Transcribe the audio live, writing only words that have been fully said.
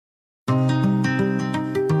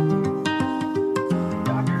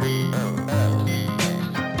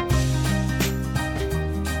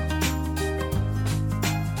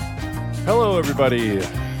everybody.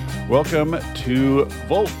 Welcome to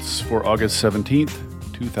Volts for August 17th,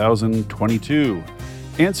 2022.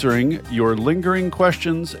 Answering your lingering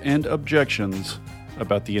questions and objections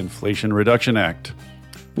about the Inflation Reduction Act,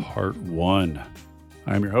 Part 1.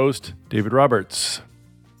 I'm your host, David Roberts.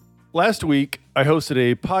 Last week, I hosted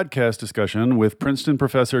a podcast discussion with Princeton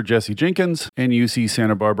professor Jesse Jenkins and UC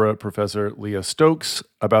Santa Barbara professor Leah Stokes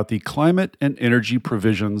about the climate and energy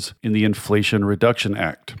provisions in the Inflation Reduction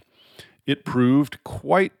Act. It proved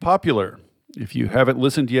quite popular. If you haven't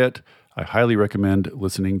listened yet, I highly recommend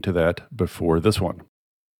listening to that before this one.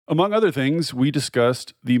 Among other things, we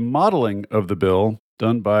discussed the modeling of the bill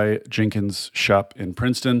done by Jenkins' shop in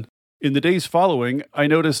Princeton. In the days following, I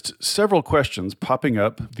noticed several questions popping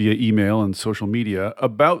up via email and social media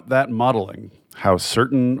about that modeling, how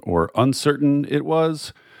certain or uncertain it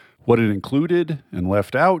was, what it included and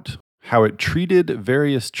left out, how it treated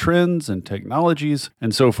various trends and technologies,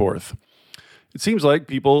 and so forth. It seems like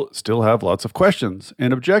people still have lots of questions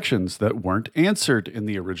and objections that weren't answered in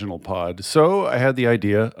the original pod, so I had the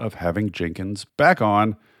idea of having Jenkins back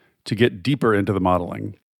on to get deeper into the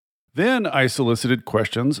modeling. Then I solicited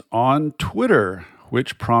questions on Twitter,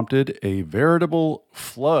 which prompted a veritable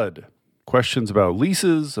flood. Questions about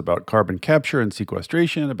leases, about carbon capture and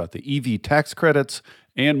sequestration, about the EV tax credits,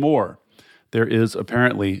 and more. There is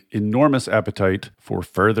apparently enormous appetite for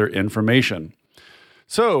further information.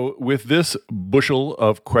 So, with this bushel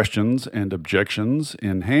of questions and objections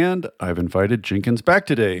in hand, I've invited Jenkins back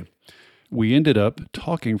today. We ended up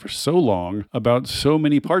talking for so long about so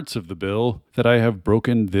many parts of the bill that I have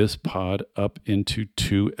broken this pod up into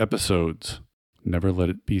 2 episodes. Never let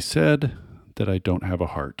it be said that I don't have a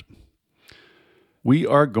heart. We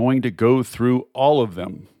are going to go through all of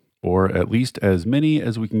them, or at least as many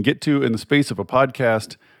as we can get to in the space of a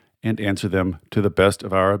podcast, and answer them to the best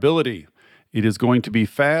of our ability. It is going to be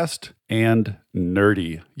fast and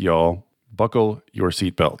nerdy, y'all. Buckle your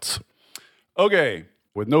seatbelts. Okay,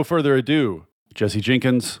 with no further ado, Jesse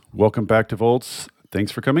Jenkins, welcome back to Volts.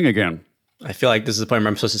 Thanks for coming again. I feel like this is the point where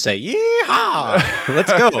I'm supposed to say, yeehaw,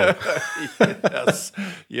 let's go.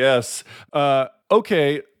 Yes.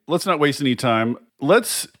 Okay, let's not waste any time.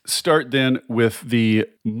 Let's start then with the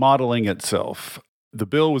modeling itself. The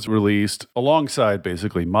bill was released alongside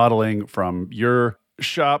basically modeling from your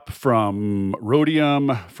shop, from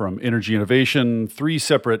Rhodium, from Energy Innovation, 3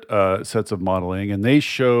 separate sets of modeling, and they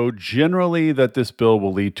show generally that this bill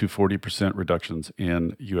will lead to 40% reductions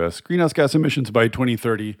in U.S. greenhouse gas emissions by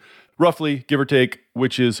 2030, roughly, give or take,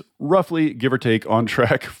 which is roughly, give or take, on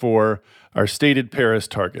track for our stated Paris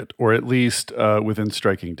target, or at least within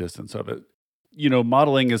striking distance of it. You know,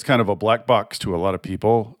 modeling is kind of a black box to a lot of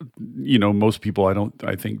people. You know, most people,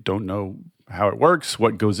 I think, don't know how it works,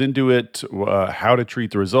 what goes into it, how to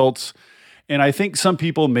treat the results. And I think some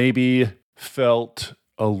people maybe felt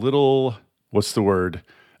a little,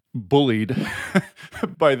 bullied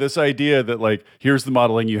by this idea that, like, here's the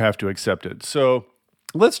modeling, you have to accept it. So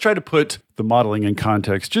let's try to put the modeling in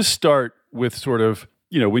context. Just start with sort of,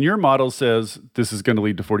 you know, when your model says this is going to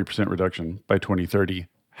lead to 40% reduction by 2030,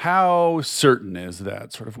 how certain is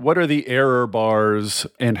that? Sort of, what are the error bars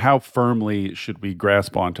and how firmly should we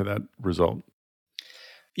grasp onto that result?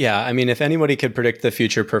 Yeah, I mean, if anybody could predict the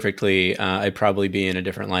future perfectly, I'd probably be in a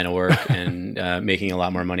different line of work and making a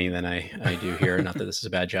lot more money than I do here. Not that this is a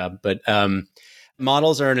bad job, but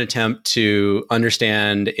models are an attempt to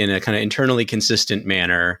understand in a kind of internally consistent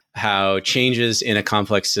manner how changes in a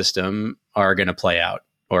complex system are going to play out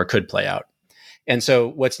or could play out. And so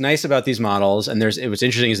what's nice about these models, and what's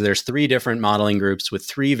interesting is there's 3 different modeling groups with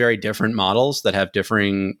 3 very different models that have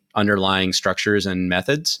differing underlying structures and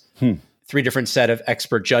methods. 3 different set of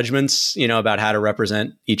expert judgments, you know, about how to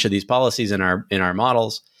represent each of these policies in our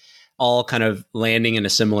models, all kind of landing in a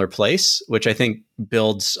similar place, which I think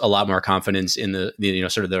builds a lot more confidence in the you know,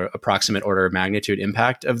 sort of the approximate order of magnitude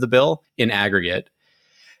impact of the bill in aggregate.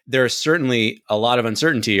 There's certainly a lot of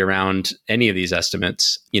uncertainty around any of these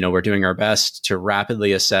estimates. You know, we're doing our best to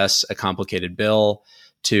rapidly assess a complicated bill,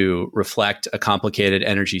 to reflect a complicated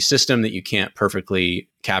energy system that you can't perfectly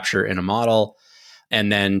capture in a model,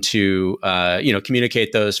 and then to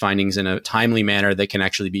communicate those findings in a timely manner that can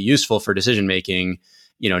actually be useful for decision making.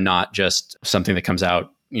 You know, not just something that comes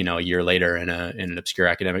out, you know, a year later in an obscure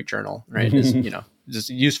academic journal, right? Is, you know, just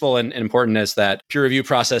useful and important as that peer review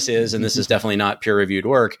process is, and this is definitely not peer reviewed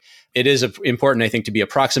work. It is important, I think, to be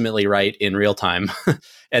approximately right in real time,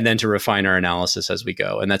 and then to refine our analysis as we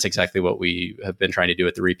go. And that's exactly what we have been trying to do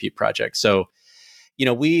at the Repeat Project. So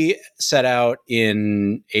We set out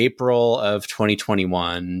in April of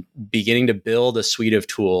 2021, beginning to build a suite of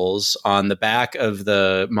tools on the back of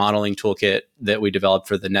the modeling toolkit that we developed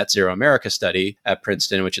for the Net Zero America study at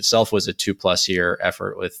Princeton, which itself was a 2+ year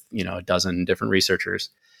effort with, a dozen different researchers.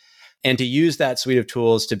 And to use that suite of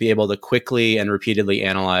tools to be able to quickly and repeatedly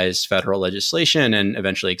analyze federal legislation and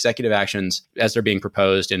eventually executive actions as they're being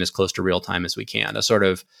proposed in as close to real time as we can, a sort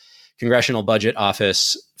of Congressional Budget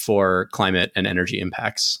Office for climate and energy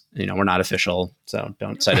impacts. We're not official, so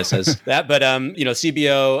don't cite us as that. But,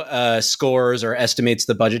 CBO scores or estimates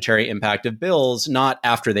the budgetary impact of bills, not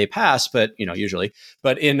after they pass, but, usually,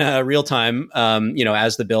 but in real time,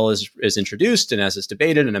 as the bill is introduced and as it's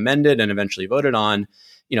debated and amended and eventually voted on,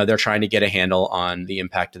 they're trying to get a handle on the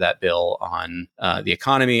impact of that bill on the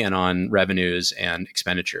economy and on revenues and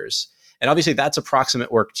expenditures. And obviously that's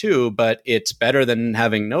approximate work too, but it's better than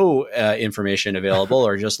having no information available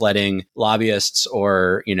or just letting lobbyists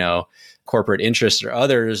or, corporate interests or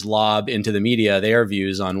others lob into the media their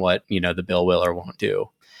views on what, the bill will or won't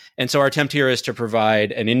do. And so our attempt here is to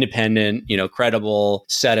provide an independent, credible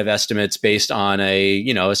set of estimates based on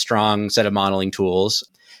a strong set of modeling tools,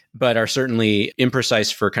 but are certainly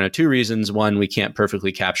imprecise for kind of two reasons. One, we can't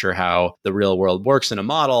perfectly capture how the real world works in a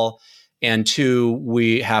model. And two,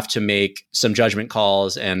 we have to make some judgment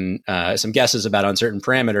calls and some guesses about uncertain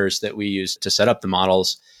parameters that we use to set up the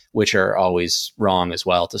models, which are always wrong as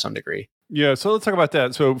well to some degree. Yeah, so let's talk about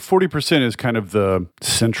that. So 40% is kind of the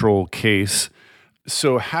central case.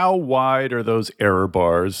 So how wide are those error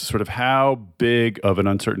bars? Sort of how big of an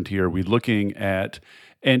uncertainty are we looking at?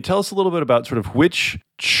 And tell us a little bit about sort of which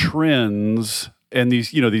trends and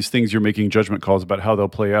these things you're making judgment calls about how they'll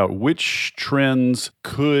play out. Which trends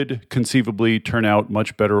could conceivably turn out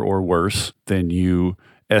much better or worse than you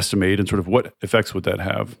estimate, and sort of what effects would that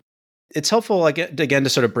have? It's helpful, again, to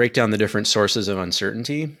sort of break down the different sources of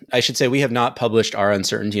uncertainty. I should say we have not published our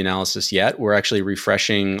uncertainty analysis yet. We're actually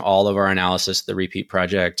refreshing all of our analysis, the Repeat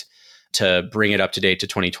Project, to bring it up to date to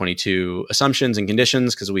 2022 assumptions and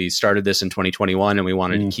conditions, because we started this in 2021 and we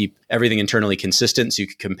wanted to keep everything internally consistent so you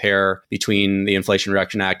could compare between the Inflation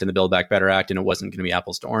Reduction Act and the Build Back Better Act, and it wasn't going to be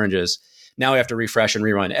apples to oranges. Now we have to refresh and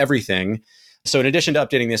rerun everything. So in addition to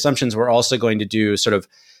updating the assumptions, we're also going to do sort of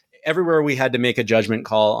everywhere we had to make a judgment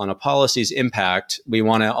call on a policy's impact. We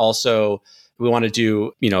want to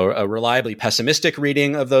do, a reliably pessimistic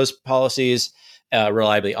reading of those policies,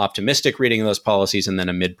 reliably optimistic reading of those policies, and then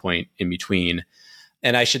a midpoint in between.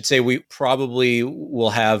 And I should say we probably will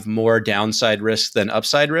have more downside risk than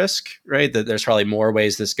upside risk, right? That there's probably more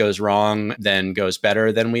ways this goes wrong than goes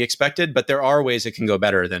better than we expected, but there are ways it can go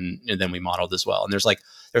better than we modeled as well. And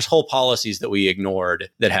there's whole policies that we ignored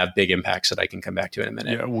that have big impacts that I can come back to in a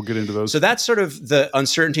minute. Yeah, we'll get into those. So that's sort of the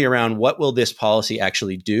uncertainty around what will this policy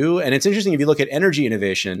actually do. And it's interesting if you look at energy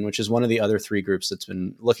innovation, which is one of the other three groups that's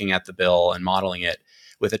been looking at the bill and modeling it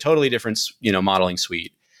with a totally different, modeling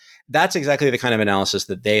suite. That's exactly the kind of analysis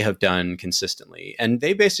that they have done consistently. And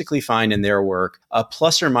they basically find in their work a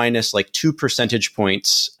plus or minus 2 percentage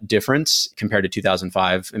points difference compared to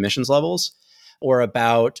 2005 emissions levels, or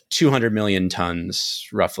about 200 million tons,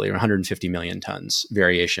 roughly, or 150 million tons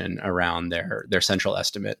variation around their central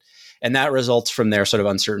estimate. And that results from their sort of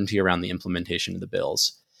uncertainty around the implementation of the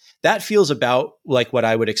bills. That feels about like what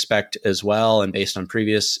I would expect as well. And based on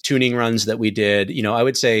previous tuning runs that we did, I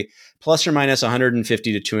would say plus or minus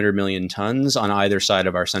 150 to 200 million tons on either side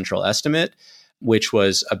of our central estimate, which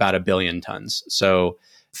was about 1 billion tons. So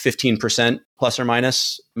 15% plus or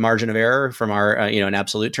minus margin of error from our, in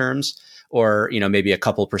absolute terms, or, maybe a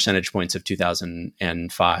couple percentage points of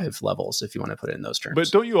 2005 levels, if you want to put it in those terms.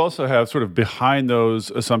 But don't you also have sort of behind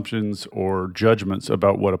those assumptions or judgments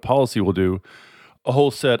about what a policy will do, a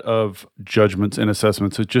whole set of judgments and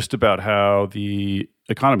assessments of just about how the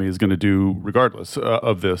economy is going to do regardless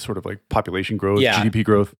of this sort of population growth, GDP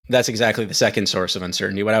growth? That's exactly the second source of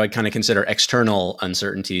uncertainty, what I would kind of consider external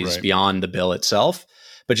uncertainties beyond the bill itself,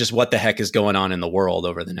 but just what the heck is going on in the world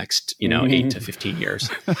over the next, 8 to 15 years.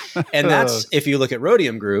 And that's, if you look at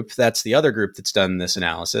Rhodium Group, that's the other group that's done this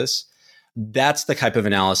analysis. That's the type of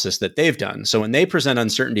analysis that they've done. So when they present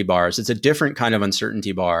uncertainty bars, it's a different kind of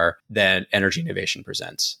uncertainty bar than energy innovation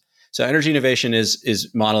presents. So energy innovation is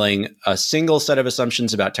modeling a single set of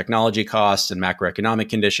assumptions about technology costs and macroeconomic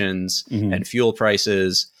conditions and fuel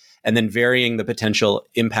prices, and then varying the potential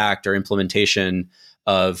impact or implementation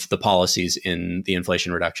of the policies in the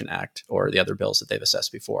Inflation Reduction Act or the other bills that they've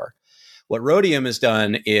assessed before. What Rhodium has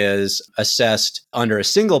done is assessed under a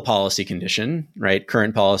single policy condition, right,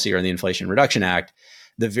 current policy or the Inflation Reduction Act,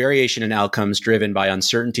 the variation in outcomes driven by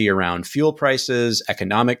uncertainty around fuel prices,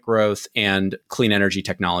 economic growth, and clean energy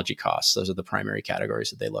technology costs. Those are the primary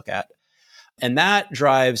categories that they look at. And that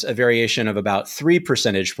drives a variation of about 3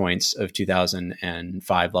 percentage points of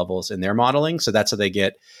 2005 levels in their modeling. So that's how they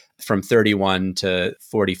get from 31 to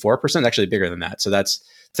 44%, actually bigger than that. So that's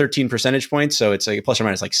 13 percentage points. So it's like plus or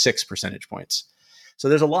minus like 6 percentage points. So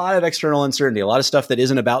there's a lot of external uncertainty, a lot of stuff that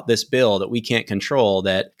isn't about this bill that we can't control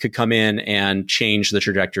that could come in and change the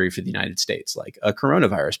trajectory for the United States, like a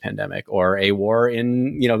coronavirus pandemic or a war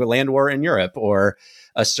in, a land war in Europe or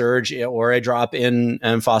a surge or a drop in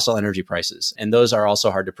fossil energy prices. And those are also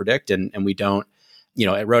hard to predict. And we don't,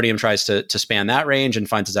 Rhodium tries to span that range and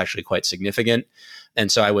finds it's actually quite significant.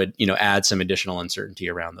 And so I would, add some additional uncertainty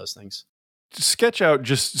around those things. Sketch out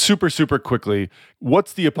just super, super quickly,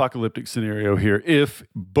 what's the apocalyptic scenario here if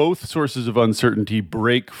both sources of uncertainty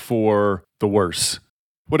break for the worse?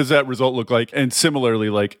 What does that result look like? And similarly,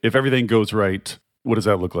 like if everything goes right, what does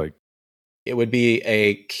that look like? It would be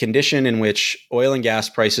a condition in which oil and gas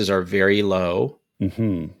prices are very low,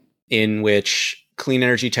 in which clean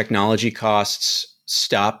energy technology costs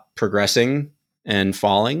stop progressing and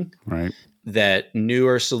falling. Right. That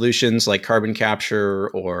newer solutions like carbon capture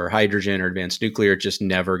or hydrogen or advanced nuclear just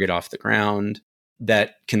never get off the ground,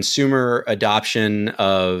 that consumer adoption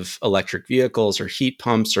of electric vehicles or heat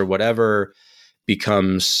pumps or whatever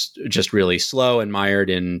becomes just really slow and mired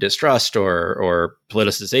in distrust or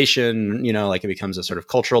politicization, like it becomes a sort of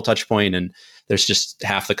cultural touch point and there's just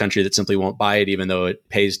half the country that simply won't buy it, even though it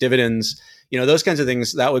pays dividends, those kinds of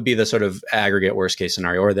things. That would be the sort of aggregate worst case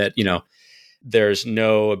scenario, or that, there's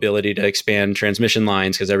no ability to expand transmission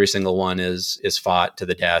lines because every single one is fought to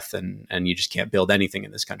the death and you just can't build anything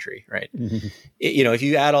in this country, right? Mm-hmm. If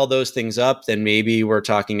you add all those things up, then maybe we're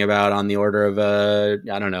talking about on the order of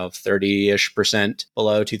 30-ish%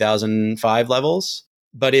 below 2005 levels.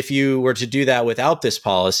 But if you were to do that without this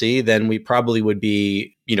policy, then we probably would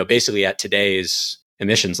be, basically at today's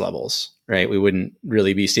emissions levels, right? We wouldn't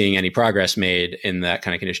really be seeing any progress made in that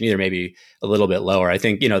kind of condition either, maybe a little bit lower. I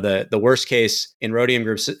think, the worst case in Rhodium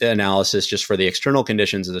Group's analysis just for the external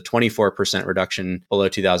conditions is a 24% reduction below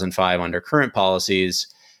 2005 under current policies.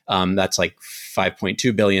 That's like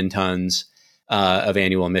 5.2 billion tons of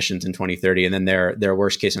annual emissions in 2030. And then their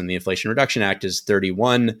worst case in the Inflation Reduction Act is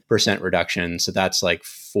 31% reduction. So that's like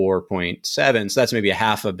 4.7. So that's maybe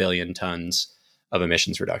 500 million tons of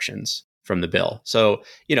emissions reductions from the bill. So,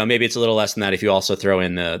 maybe it's a little less than that if you also throw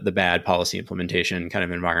in the bad policy implementation kind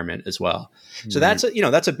of environment as well. Mm-hmm.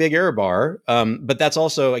 So that's a big error bar. But that's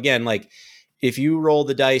also, again, like if you roll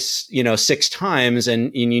the dice, 6 times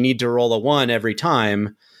and you need to roll a 1 every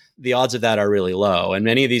time, the odds of that are really low. And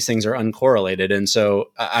many of these things are uncorrelated. And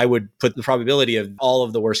so I would put the probability of all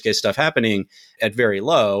of the worst case stuff happening at very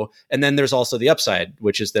low. And then there's also the upside,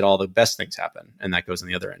 which is that all the best things happen. And that goes on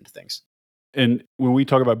the other end of things. And when we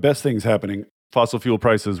talk about best things happening, fossil fuel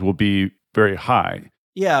prices will be very high.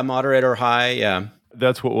 Yeah, moderate or high. Yeah,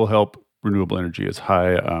 that's what will help renewable energy is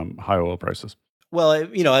high oil prices. Well,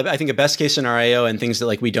 I think a best case scenario and things that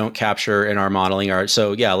like we don't capture in our modeling are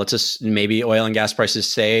let's just maybe oil and gas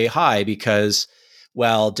prices stay high because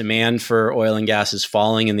while demand for oil and gas is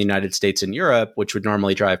falling in the United States and Europe, which would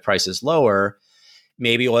normally drive prices lower,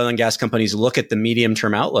 maybe oil and gas companies look at the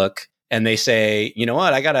medium-term outlook and they say, you know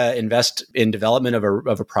what, I got to invest in development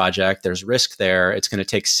of a project. There's risk there. It's going to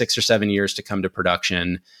take 6 or 7 years to come to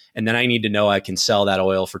production. And then I need to know I can sell that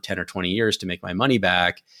oil for 10 or 20 years to make my money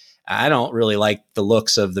back. I don't really like the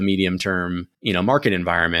looks of the medium-term, market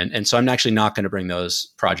environment. And so I'm actually not going to bring those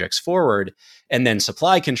projects forward. And then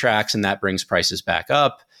supply contracts and that brings prices back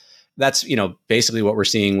up. That's, basically what we're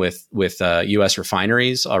seeing with U.S.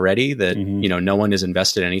 refineries already, that, no one has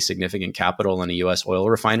invested any significant capital in a U.S. oil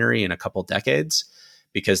refinery in a couple decades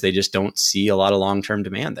because they just don't see a lot of long-term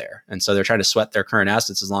demand there. And so they're trying to sweat their current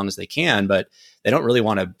assets as long as they can, but they don't really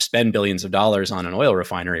want to spend billions of dollars on an oil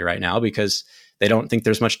refinery right now because they don't think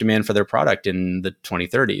there's much demand for their product in the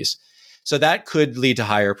 2030s. So that could lead to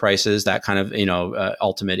higher prices, that kind of,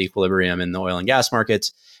 ultimate equilibrium in the oil and gas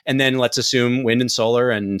markets. And then let's assume wind and solar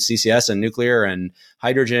and CCS and nuclear and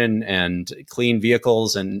hydrogen and clean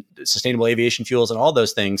vehicles and sustainable aviation fuels and all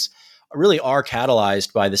those things really are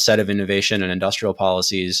catalyzed by the set of innovation and industrial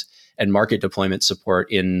policies and market deployment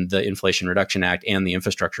support in the Inflation Reduction Act and the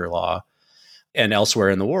infrastructure law and elsewhere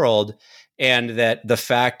in the world. And that the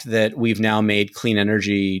fact that we've now made clean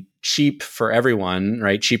energy cheap for everyone,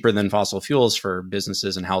 right? Cheaper than fossil fuels for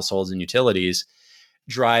businesses and households and utilities,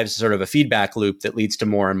 drives sort of a feedback loop that leads to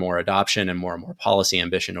more and more adoption and more policy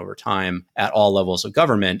ambition over time at all levels of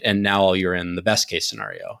government. And now you're in the best case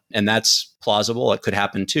scenario. And that's plausible. It could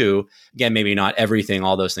happen too. Again, maybe not everything,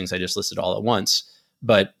 all those things I just listed all at once,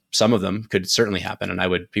 but some of them could certainly happen. And I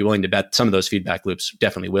would be willing to bet some of those feedback loops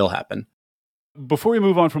definitely will happen. Before we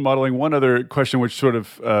move on from modeling, one other question, which sort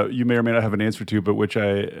of you may or may not have an answer to, but which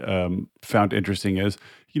I found interesting is,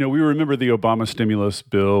 we remember the Obama stimulus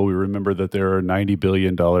bill. We remember that there are $90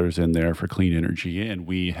 billion in there for clean energy. And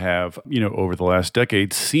we have, over the last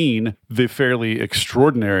decade, seen the fairly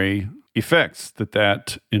extraordinary effects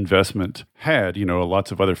that investment had.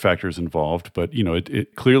 Lots of other factors involved, but,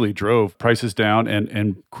 it clearly drove prices down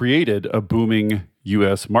and created a booming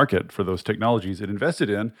U.S. market for those technologies it invested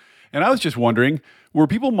in. And I was just wondering, were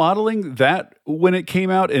people modeling that when it came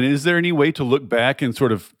out? And is there any way to look back and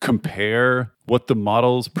sort of compare what the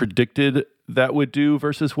models predicted that would do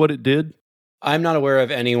versus what it did? I'm not aware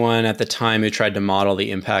of anyone at the time who tried to model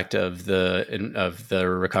the impact of the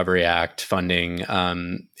Recovery Act funding.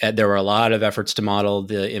 There were a lot of efforts to model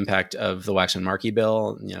the impact of the Waxman-Markey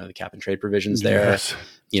bill, the cap and trade provisions there. Yes.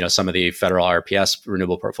 Some of the federal RPS,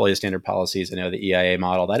 Renewable Portfolio Standard policies, the EIA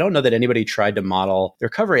modeled. I don't know that anybody tried to model the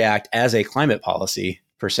Recovery Act as a climate policy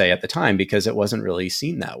per se at the time, because it wasn't really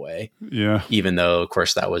seen that way. Yeah. Even though, of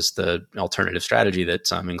course, that was the alternative strategy that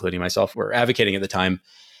some, including myself, were advocating at the time.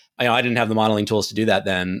 I didn't have the modeling tools to do that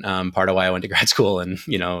then. Part of why I went to grad school and,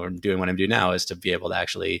 doing what I'm doing now is to be able to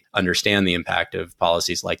actually understand the impact of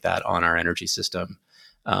policies like that on our energy system.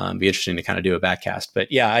 Be interesting to kind of do a backcast.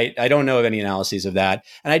 But yeah, I don't know of any analyses of that.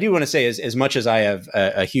 And I do want to say, as much as I have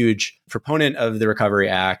a huge proponent of the Recovery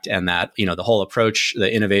Act and that, the whole approach,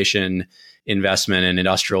 the innovation, investment, and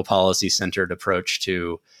industrial policy centered approach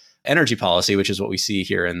to energy policy, which is what we see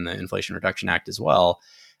here in the Inflation Reduction Act as well,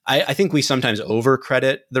 I think we sometimes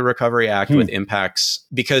overcredit the Recovery Act with impacts,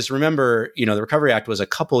 because remember, the Recovery Act was a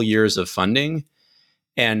couple years of funding.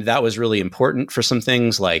 And that was really important for some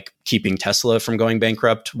things like keeping Tesla from going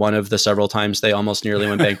bankrupt, one of the several times they almost nearly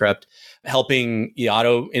went bankrupt, helping the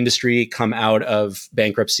auto industry come out of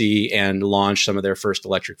bankruptcy and launch some of their first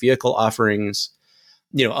electric vehicle offerings,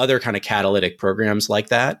 other kind of catalytic programs like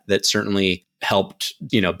that certainly helped,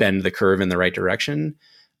 bend the curve in the right direction.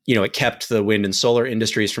 It kept the wind and solar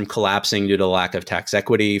industries from collapsing due to lack of tax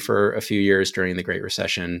equity for a few years during the Great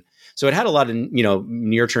Recession. So it had a lot of,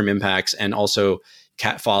 near-term impacts and also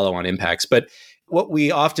follow-on impacts. But what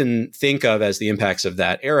we often think of as the impacts of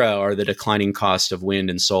that era are the declining cost of wind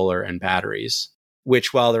and solar and batteries,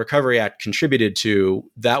 which, while the Recovery Act contributed to,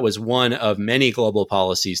 that was one of many global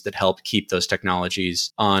policies that helped keep those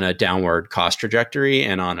technologies on a downward cost trajectory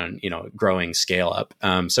and on a growing scale up.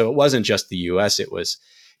 So it wasn't just the US, it was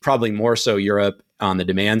probably more so Europe on the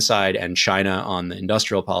demand side and China on the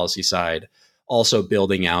industrial policy side, also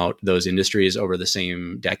building out those industries over the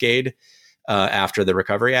same decade after the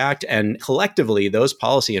Recovery Act. And collectively, those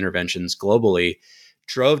policy interventions globally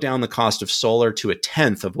drove down the cost of solar to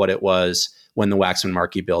 1/10 of what it was when the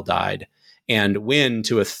Waxman-Markey bill died, and wind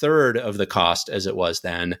to 1/3 of the cost as it was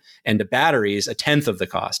then, and to batteries 1/10 of the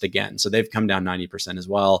cost again. So they've come down 90% as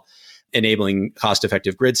well, enabling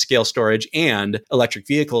cost-effective grid scale storage and electric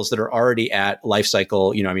vehicles that are already at life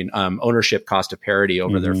cycle, ownership cost of parity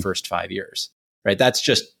over their first 5 years, right? That's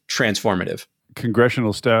just transformative.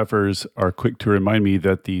 Congressional staffers are quick to remind me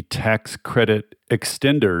that the tax credit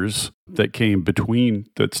extenders that came between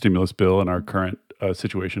that stimulus bill and our current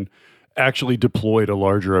situation actually deployed a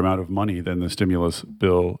larger amount of money than the stimulus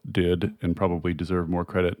bill did, and probably deserve more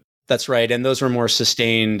credit. That's right. And those were more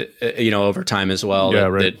sustained, over time as well. Yeah,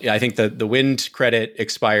 right. I think the wind credit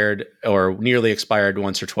expired or nearly expired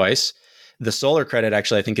once or twice. The solar credit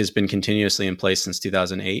actually, I think, has been continuously in place since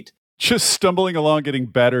 2008. Just stumbling along, getting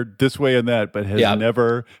battered this way and that, but has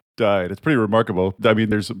never died. It's pretty remarkable. I mean,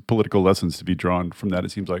 there's political lessons to be drawn from that, it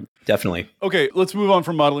seems like. Definitely. Okay, let's move on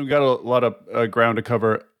from modeling. We've got a lot of ground to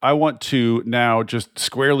cover. I want to now just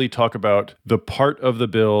squarely talk about the part of the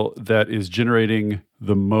bill that is generating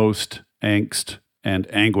the most angst and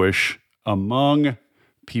anguish among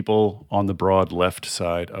people on the broad left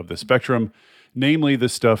side of the spectrum, namely the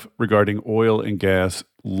stuff regarding oil and gas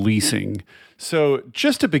leasing. So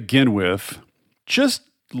just to begin with, just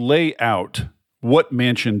lay out what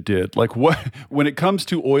Manchin did. Like, what, when it comes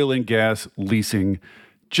to oil and gas leasing,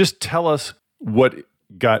 just tell us what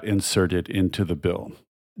got inserted into the bill.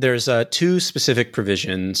 There's two specific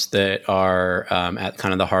provisions that are at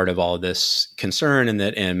kind of the heart of all of this concern, and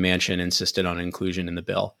Manchin insisted on inclusion in the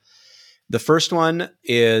bill. The first one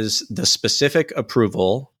is the specific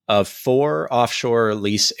approval of 4 offshore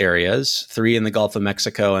lease areas, 3 in the Gulf of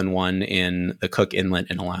Mexico and 1 in the Cook Inlet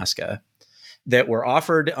in Alaska. that were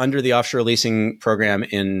offered under the offshore leasing program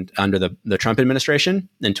under the Trump administration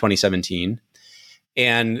in 2017,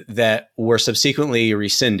 and that were subsequently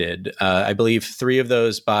rescinded. I believe 3 of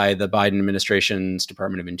those by the Biden administration's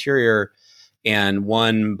Department of Interior and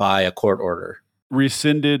 1 by a court order.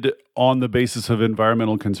 Rescinded on the basis of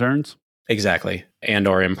environmental concerns? Exactly. And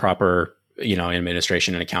or improper,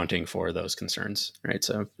 administration and accounting for those concerns, right?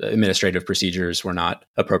 So administrative procedures were not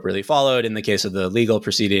appropriately followed in the case of the legal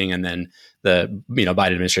proceeding. And then the, Biden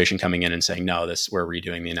administration coming in and saying, no, we're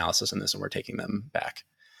redoing the analysis on this and we're taking them back.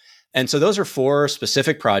 And so those are 4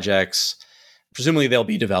 specific projects. Presumably they'll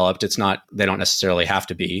be developed. They don't necessarily have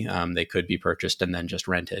to be. They could be purchased and then just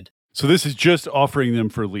rented. So this is just offering them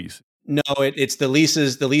for lease? No, it's the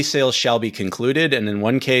leases. The lease sales shall be concluded. And in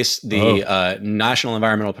one case, the National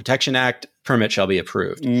Environmental Protection Act permit shall be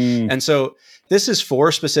approved. And so this is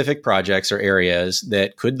 4 specific projects or areas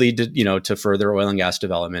that could lead to, to further oil and gas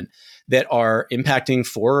development that are impacting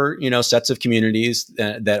 4, sets of communities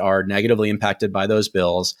that are negatively impacted by those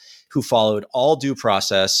bills, who followed all due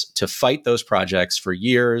process to fight those projects for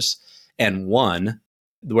years and won,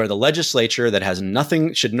 where the legislature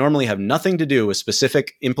that should normally have nothing to do with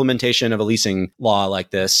specific implementation of a leasing law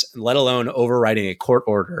like this, let alone overriding a court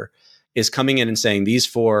order, is coming in and saying these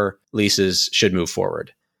 4 leases should move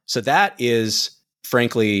forward. So that is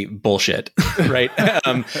frankly bullshit, right?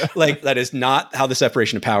 That is not how the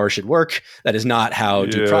separation of powers should work. That is not how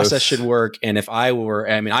due process should work. And if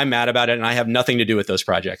I'm mad about it and I have nothing to do with those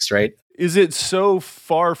projects, right? Is it so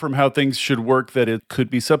far from how things should work that it could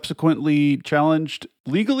be subsequently challenged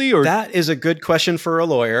legally? Or that is a good question for a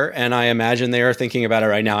lawyer, and I imagine they are thinking about it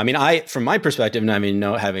right now. I mean, from my perspective,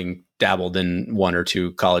 having dabbled in 1 or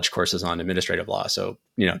 2 college courses on administrative law, so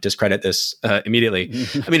discredit this immediately.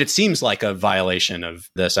 I mean, it seems like a violation of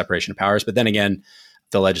the separation of powers, but then again,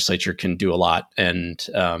 the legislature can do a lot, and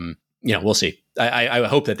we'll see. I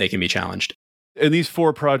hope that they can be challenged. And these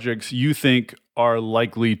 4 projects you think are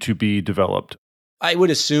likely to be developed? I would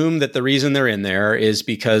assume that the reason they're in there is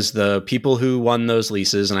because the people who won those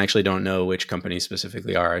leases, and I actually don't know which companies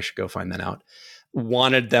specifically are, I should go find that out,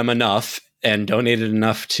 wanted them enough and donated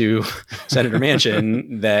enough to Senator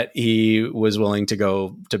Manchin that he was willing to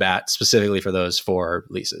go to bat specifically for those 4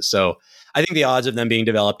 leases. So I think the odds of them being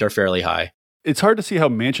developed are fairly high. It's hard to see how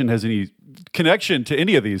Manchin has any connection to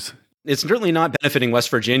any of these. It's certainly not benefiting West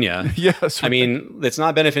Virginia. Yes. I mean, it's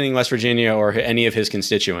not benefiting West Virginia or any of his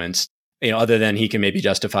constituents, other than he can maybe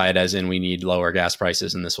justify it as in we need lower gas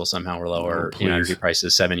prices and this will somehow lower energy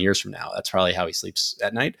prices 7 years from now. That's probably how he sleeps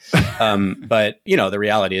at night. But, the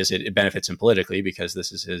reality is it benefits him politically because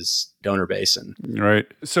this is his donor base. Right.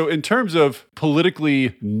 So in terms of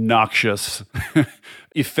politically noxious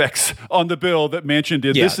effects on the bill that Manchin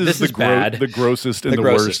did, this is bad. The grossest and the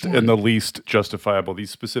worst one. And the least justifiable,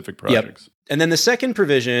 these specific projects. Yep. And then the second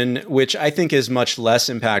provision, which I think is much less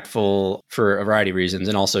impactful for a variety of reasons,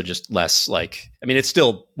 and also just less it's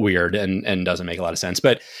still weird and doesn't make a lot of sense,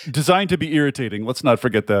 but designed to be irritating. Let's not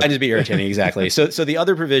forget that. Designed to be irritating, exactly. So the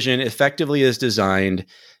other provision effectively is designed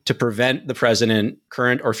to prevent the president,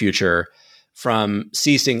 current or future, from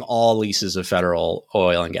ceasing all leases of federal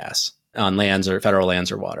oil and gas on lands or federal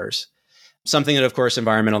lands or waters. Something that, of course,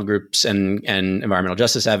 environmental groups and environmental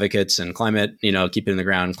justice advocates and climate, keep it in the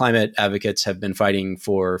ground climate advocates have been fighting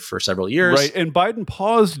for several years. Right. And Biden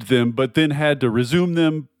paused them, but then had to resume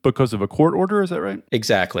them because of a court order. Is that right?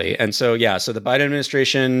 Exactly. And so, so the Biden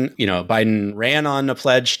administration, Biden ran on a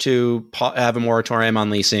pledge to have a moratorium on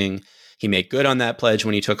leasing. He made good on that pledge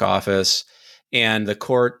when he took office. And the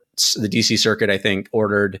courts, the DC Circuit, I think,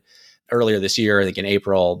 ordered earlier this year, I think in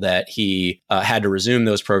April, that he had to resume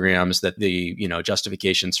those programs, that the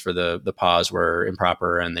justifications for the pause were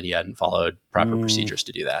improper and that he hadn't followed proper procedures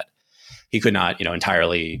to do that. He could not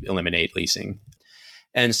entirely eliminate leasing.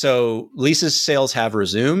 And so leases sales have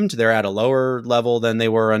resumed. They're at a lower level than they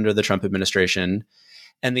were under the Trump administration.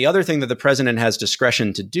 And the other thing that the president has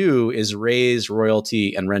discretion to do is raise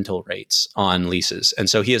royalty and rental rates on leases.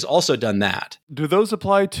 And so he has also done that. Do those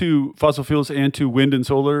apply to fossil fuels and to wind and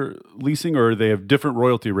solar leasing, or they have different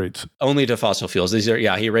royalty rates? Only to fossil fuels. These are,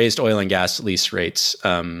 he raised oil and gas lease rates.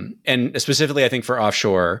 And specifically, I think for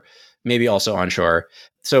offshore, maybe also onshore.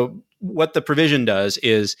 So what the provision does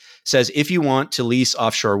is says if you want to lease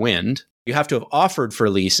offshore wind, you have to have offered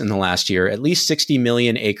for lease in the last year at least 60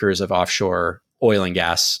 million acres of offshore oil and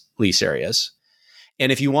gas lease areas.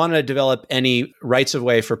 And if you want to develop any rights of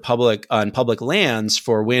way for public lands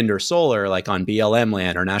for wind or solar, like on BLM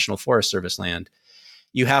land or National Forest Service land,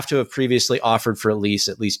 you have to have previously offered for lease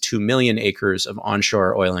at least 2 million acres of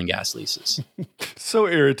onshore oil and gas leases. So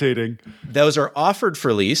irritating. Those are offered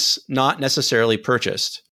for lease, not necessarily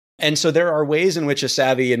purchased. And so there are ways in which a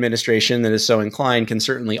savvy administration that is so inclined can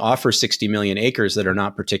certainly offer 60 million acres that are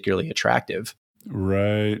not particularly attractive.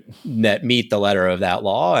 Right. That meet the letter of that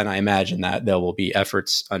law. And I imagine that there will be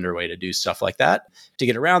efforts underway to do stuff like that to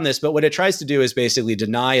get around this. But what it tries to do is basically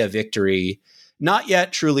deny a victory, not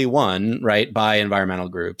yet truly won, right, by environmental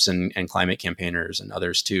groups and climate campaigners and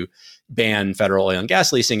others to ban federal oil and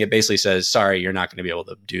gas leasing. It basically says, sorry, you're not going to be able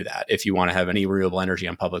to do that if you want to have any renewable energy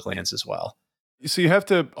on public lands as well. So you have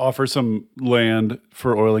to offer some land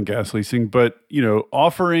for oil and gas leasing, but,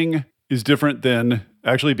 offering is different than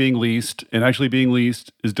actually being leased, and actually being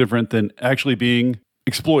leased is different than actually being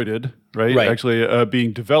exploited, right? Actually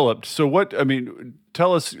being developed. So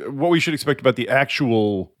tell us what we should expect about the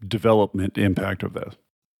actual development impact of this.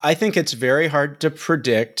 I think it's very hard to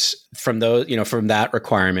predict from those, from that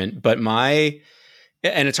requirement, but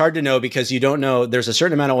and it's hard to know because you don't know, there's a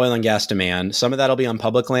certain amount of oil and gas demand. Some of that'll be on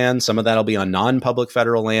public land, some of that'll be on non-public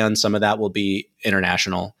federal land, some of that will be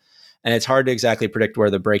international. And it's hard to exactly predict where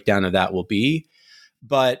the breakdown of that will be.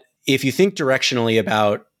 But if you think directionally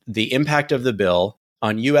about the impact of the bill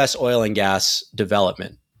on U.S. oil and gas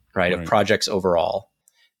development, right, of projects overall,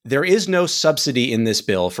 there is no subsidy in this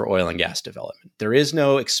bill for oil and gas development. There is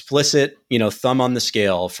no explicit, thumb on the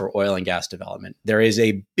scale for oil and gas development. There is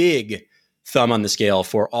a big thumb on the scale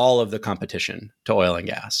for all of the competition to oil and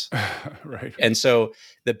gas. Right. And so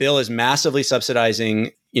the bill is massively subsidizing,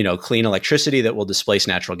 clean electricity that will displace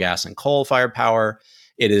natural gas and coal-fired power.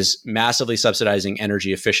 It is massively subsidizing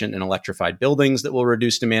energy efficient and electrified buildings that will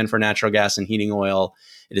reduce demand for natural gas and heating oil.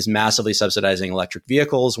 It is massively subsidizing electric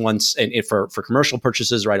vehicles for commercial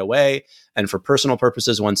purchases right away, and for personal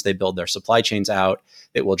purposes once they build their supply chains out.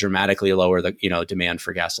 It will dramatically lower the demand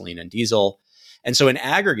for gasoline and diesel. And so in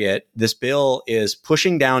aggregate, this bill is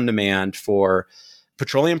pushing down demand for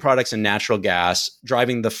petroleum products and natural gas,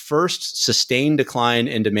 driving the first sustained decline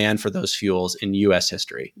in demand for those fuels in U.S.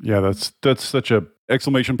 history. Yeah, that's such a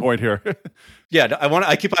exclamation point here. Yeah,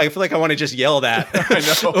 I feel like I want to just yell that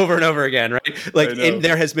over and over again, right? Like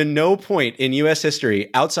there has been no point in U.S. history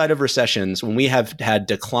outside of recessions when we have had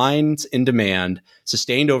declines in demand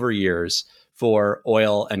sustained over years for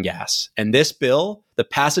oil and gas. And this bill, the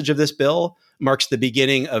passage of this bill, marks the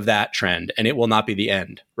beginning of that trend, and it will not be the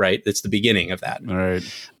end, right? It's the beginning of that. All right.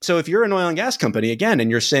 So if you're an oil and gas company, again,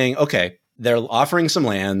 and you're saying, okay, they're offering some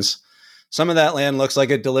lands, some of that land looks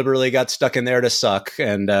like it deliberately got stuck in there to suck,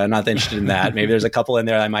 and not interested in that. Maybe there's a couple in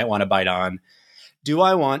there I might want to bite on. Do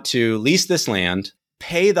I want to lease this land,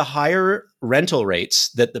 pay the higher rental rates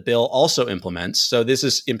that the bill also implements? So this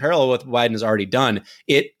is in parallel with what Biden has already done.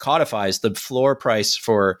 It codifies the floor price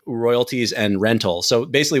for royalties and rental. So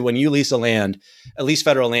basically, when you lease a land, at least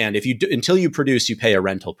federal land, until you produce, you pay a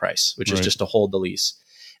rental price, which is just to hold the lease.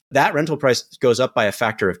 That rental price goes up by a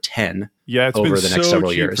factor of 10 over the next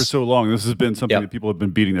several years. For so long. This has been something that people have been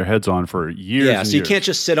beating their heads on for years. Yeah, so you can't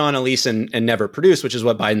just sit on a lease and never produce, which is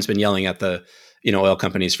what Biden's been yelling at the oil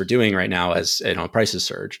companies for doing right now as prices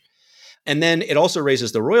surge. And then it also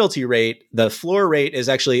raises the royalty rate. The floor rate is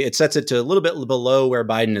actually, it sets it to a little bit below where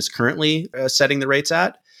Biden is currently setting the rates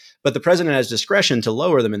at. But the president has discretion to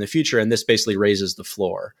lower them in the future. And this basically raises the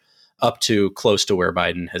floor up to close to where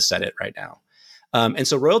Biden has set it right now. And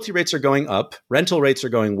so royalty rates are going up, rental rates are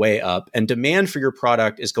going way up, and demand for your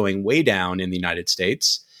product is going way down in the United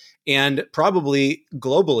States. And probably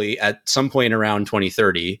globally at some point around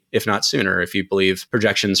 2030, if not sooner, if you believe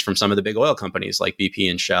projections from some of the big oil companies like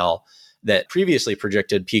BP and Shell that previously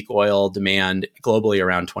projected peak oil demand globally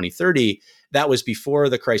around 2030. That was before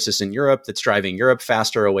the crisis in Europe that's driving Europe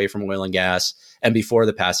faster away from oil and gas, and before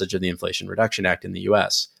the passage of the Inflation Reduction Act in the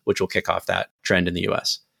US, which will kick off that trend in the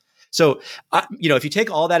US. So, if you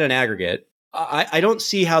take all that in aggregate, I don't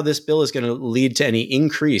see how this bill is going to lead to any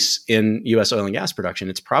increase in U.S. oil and gas production.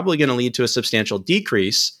 It's probably going to lead to a substantial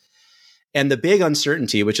decrease. And the big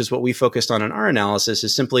uncertainty, which is what we focused on in our analysis,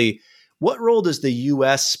 is simply what role does the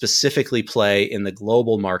U.S. specifically play in the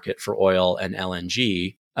global market for oil and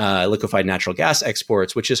LNG, liquefied natural gas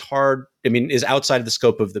exports, which is hard, is outside of the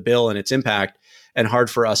scope of the bill and its impact, and hard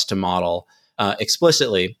for us to model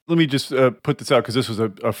explicitly. Let me just put this out because this was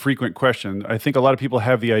a frequent question. I think a lot of people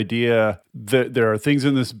have the idea that there are things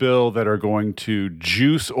in this bill that are going to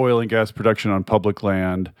juice oil and gas production on public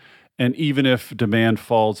land. And even if demand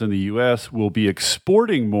falls in the U.S., we'll be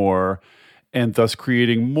exporting more and thus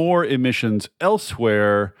creating more emissions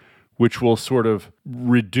elsewhere, which will sort of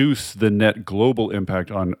reduce the net global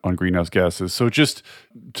impact on greenhouse gases. So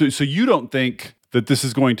so you don't think that this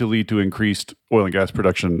is going to lead to increased oil and gas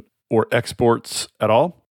production or exports at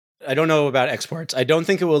all? I don't know about exports. I don't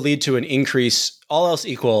think it will lead to an increase. All else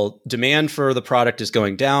equal, demand for the product is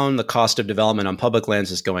going down. The cost of development on public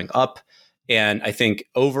lands is going up. And I think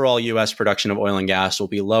overall U.S. production of oil and gas will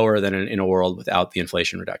be lower than in a world without the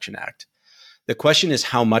Inflation Reduction Act. The question is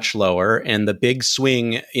how much lower. And the big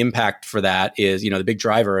swing impact for that is, the big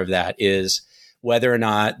driver of that is whether or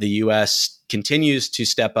not the U.S. continues to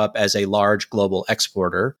step up as a large global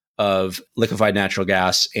exporter of liquefied natural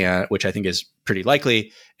gas, and which I think is pretty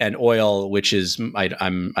likely, and oil, which is I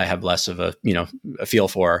have less of a feel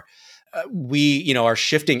for. We are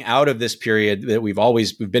shifting out of this period that we've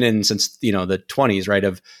been in since the 20s, right,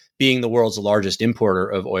 of being the world's largest importer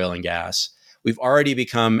of oil and gas. We've already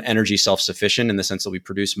become energy self-sufficient in the sense that we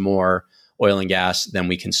produce more oil and gas than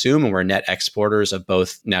we consume, and we're net exporters of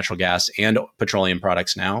both natural gas and petroleum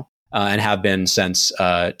products now, and have been since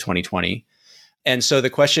 2020. And so the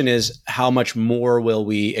question is, how much more will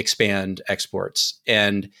we expand exports?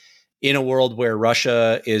 And in a world where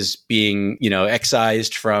Russia is being,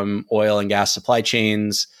 excised from oil and gas supply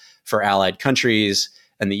chains for allied countries,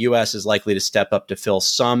 and the U.S. is likely to step up to fill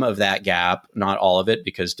some of that gap, not all of it,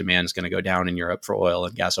 because demand is going to go down in Europe for oil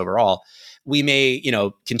and gas overall. We may,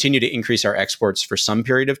 continue to increase our exports for some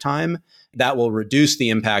period of time. That will reduce the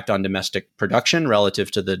impact on domestic production relative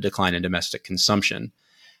to the decline in domestic consumption.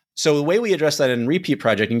 So the way we address that in Repeat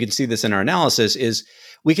Project, and you can see this in our analysis, is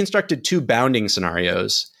we constructed two bounding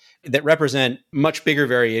scenarios that represent much bigger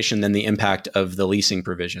variation than the impact of the leasing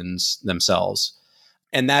provisions themselves.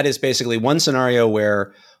 And that is basically one scenario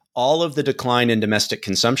where all of the decline in domestic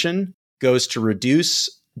consumption goes to reduce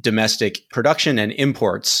domestic production and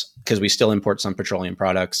imports, because we still import some petroleum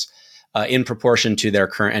products, in proportion to their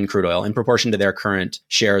current, and crude oil, in proportion to their current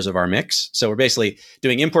shares of our mix. So we're basically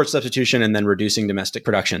doing import substitution and then reducing domestic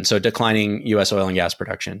production, so declining U.S. oil and gas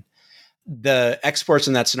production. The exports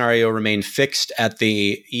in that scenario remain fixed at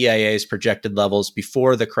the EIA's projected levels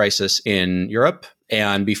before the crisis in Europe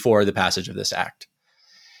and before the passage of this act.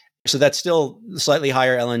 So that's still slightly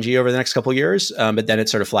higher LNG over the next couple of years, but then it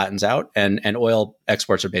sort of flattens out, and oil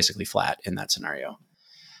exports are basically flat in that scenario.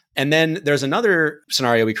 And then there's another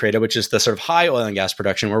scenario we created, which is the sort of high oil and gas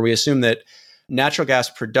production, where we assume that natural gas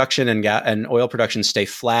production and oil production stay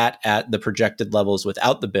flat at the projected levels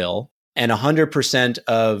without the bill, and 100%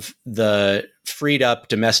 of the freed up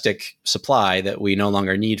domestic supply that we no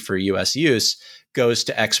longer need for U.S. use goes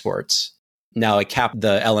to exports. Now, I capped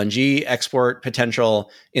the LNG export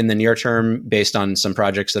potential in the near term based on some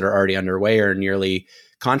projects that are already underway or nearly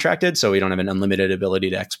contracted, so we don't have an unlimited ability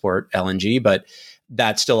to export LNG, but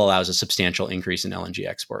that still allows a substantial increase in LNG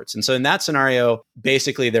exports. And so in that scenario,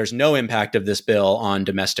 basically there's no impact of this bill on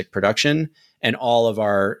domestic production, and all of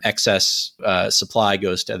our excess supply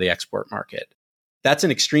goes to the export market. That's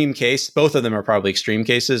an extreme case. Both of them are probably extreme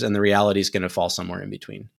cases, and the reality is going to fall somewhere in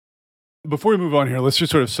between. Before we move on here, let's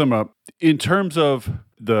just sort of sum up. In terms of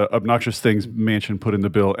the obnoxious things Manchin put in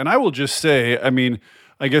the bill, and I will just say,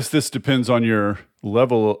 I guess this depends on your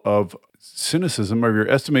level of cynicism or your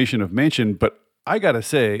estimation of Manchin, but I got to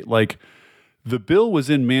say, the bill was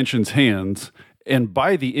in Manchin's hands, and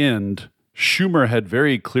by the end, Schumer had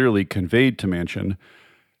very clearly conveyed to Manchin,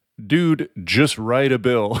 dude, just write a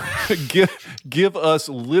bill. give us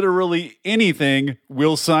literally anything,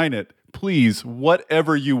 we'll sign it. Please,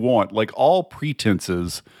 whatever you want. All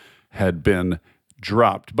pretenses had been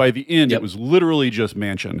dropped. By the end, It was literally just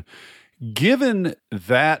Manchin. Given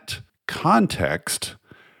that context,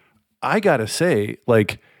 I got to say,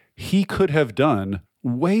 he could have done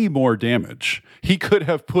way more damage. He could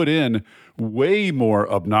have put in way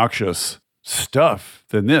more obnoxious stuff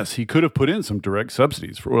than this. He could have put in some direct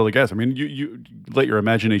subsidies for oil and gas. You let your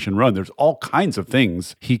imagination run. There's all kinds of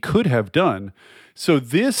things he could have done. So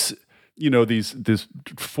this, these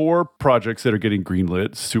 4 projects that are getting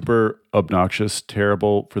greenlit, super obnoxious,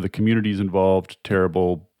 terrible for the communities involved,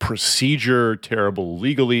 terrible procedure, terrible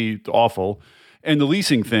legally, awful. And the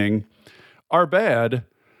leasing thing are bad,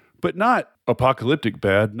 but not apocalyptic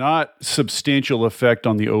bad, not substantial effect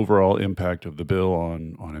on the overall impact of the bill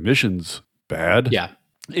on emissions bad. Yeah.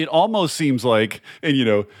 It almost seems like,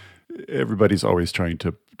 and everybody's always trying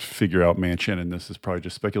to figure out Manchin, and this is probably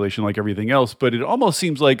just speculation like everything else, but it almost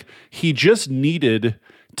seems like he just needed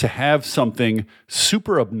to have something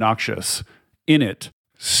super obnoxious in it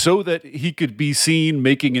so that he could be seen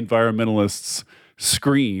making environmentalists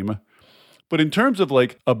scream. But in terms of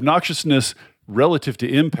obnoxiousness relative to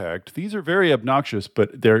impact, these are very obnoxious,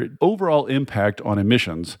 but their overall impact on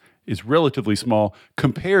emissions is relatively small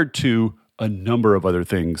compared to a number of other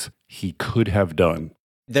things he could have done.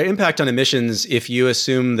 Their impact on emissions, if you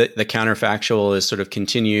assume that the counterfactual is sort of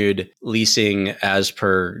continued leasing as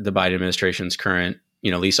per the Biden administration's current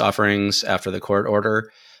lease offerings after the court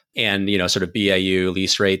order, and sort of BAU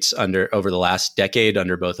lease rates over the last decade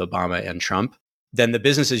under both Obama and Trump, then the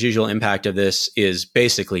business as usual impact of this is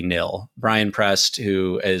basically nil. Brian Prest,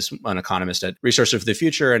 who is an economist at Resources for the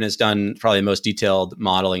Future and has done probably the most detailed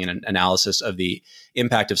modeling and analysis of the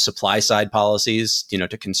impact of supply side policies,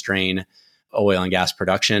 to constrain oil and gas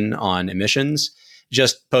production on emissions,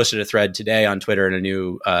 just posted a thread today on Twitter in a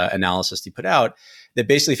new analysis he put out that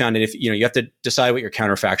basically found that if you have to decide what your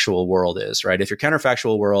counterfactual world is, right? If your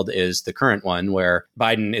counterfactual world is the current one where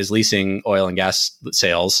Biden is leasing oil and gas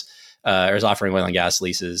sales, or is offering oil and gas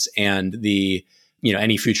leases, and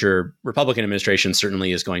any future Republican administration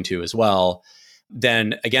certainly is going to as well,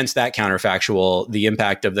 then against that counterfactual, the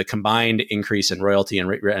impact of the combined increase in royalty and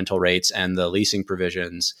rental rates and the leasing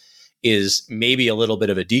provisions is maybe a little bit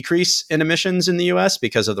of a decrease in emissions in the US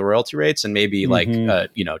because of the royalty rates, and maybe like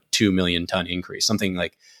 2 million ton increase, something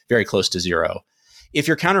like very close to zero. If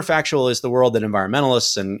your counterfactual is the world that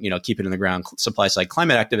environmentalists and keep it in the ground supply side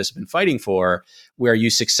climate activists have been fighting for, where you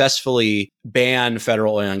successfully ban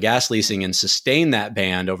federal oil and gas leasing and sustain that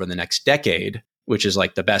ban over the next decade, which is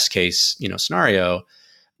like the best case scenario,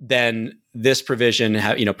 then this provision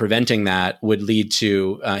preventing that would lead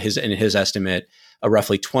to in his estimate a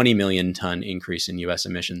roughly 20 million ton increase in US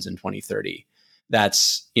emissions in 2030.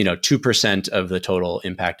 That's 2% of the total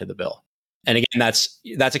impact of the bill. And again, that's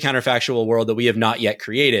a counterfactual world that we have not yet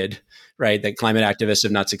created, right? That climate activists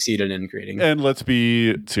have not succeeded in creating. And let's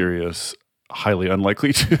be serious, highly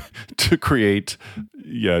unlikely to create,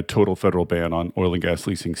 total federal ban on oil and gas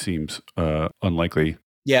leasing seems unlikely.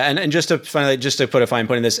 Yeah, and just to put a fine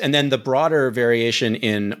point in this, and then the broader variation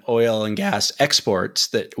in oil and gas exports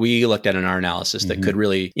that we looked at in our analysis that could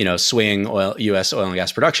really, swing U.S. oil and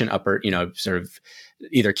gas production up or, sort of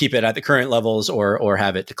either keep it at the current levels or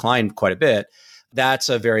have it decline quite a bit. That's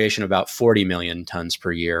a variation of about 40 million tons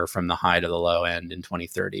per year from the high to the low end in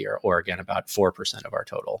 2030, or again, about 4% of our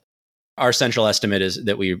total. Our central estimate is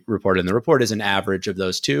that we reported in the report is an average of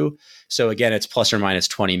those two. So again, it's plus or minus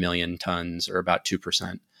 20 million tons, or about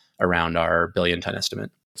 2% around our billion ton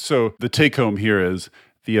estimate. So the take home here is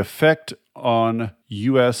the effect on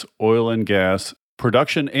U.S. oil and gas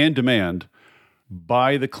production and demand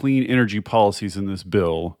by the clean energy policies in this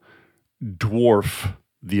bill dwarf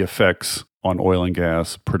the effects on oil and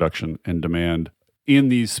gas production and demand in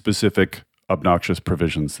these specific obnoxious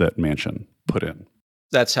provisions that Manchin put in.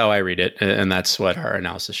 That's how I read it, and that's what our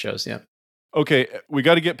analysis shows, yeah. Okay, we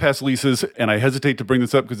got to get past leases, and I hesitate to bring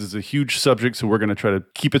this up because it's a huge subject, so we're going to try to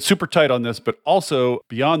keep it super tight on this, but also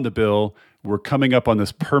beyond the bill, we're coming up on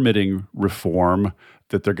this permitting reform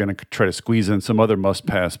that they're going to try to squeeze in some other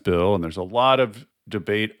must-pass bill, and there's a lot of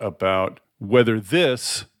debate about whether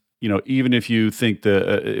this, even if you think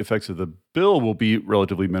the effects of the bill will be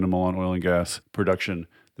relatively minimal on oil and gas production,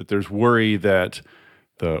 that there's worry that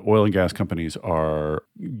the oil and gas companies are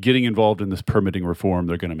getting involved in this permitting reform.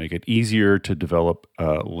 They're going to make it easier to develop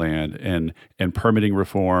land, and permitting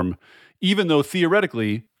reform, even though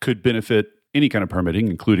theoretically could benefit any kind of permitting,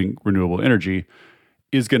 including renewable energy,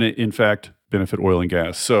 is going to, in fact, benefit oil and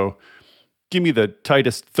gas. So give me the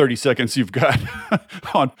tightest 30 seconds you've got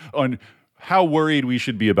on how worried we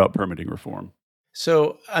should be about permitting reform.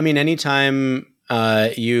 So, anytime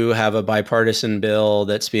you have a bipartisan bill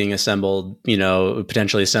that's being assembled,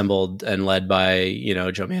 potentially assembled and led by,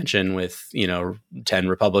 Joe Manchin with, 10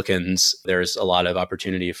 Republicans, there's a lot of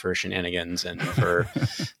opportunity for shenanigans and for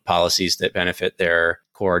policies that benefit their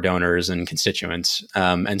core donors and constituents.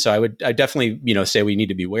 And so I definitely, say we need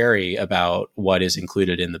to be wary about what is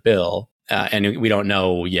included in the bill. And we don't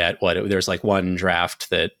know yet there's like one draft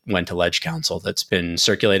that went to Ledge Council that's been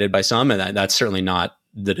circulated by some, and that's certainly not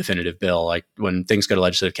the definitive bill. Like when things go to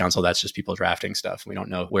Legislative Council, that's just people drafting stuff. We don't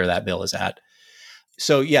know where that bill is at.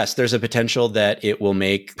 So yes, there's a potential that it will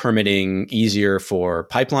make permitting easier for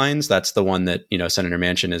pipelines. That's the one that, Senator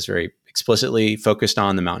Manchin is very explicitly focused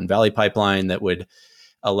on, the Mountain Valley Pipeline, that would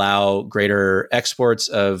allow greater exports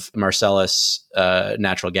of Marcellus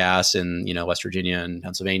natural gas in, West Virginia and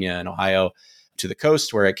Pennsylvania and Ohio to the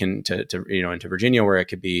coast, where it can into Virginia, where it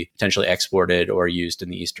could be potentially exported or used in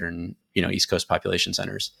the eastern, East Coast population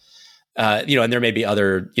centers. And there may be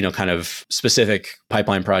other, kind of specific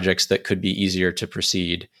pipeline projects that could be easier to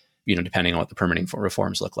proceed, depending on what the permitting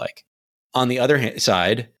reforms look like. On the other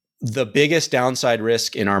side, the biggest downside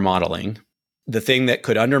risk in our modeling, the thing that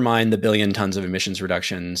could undermine the billion tons of emissions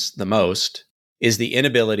reductions the most, is the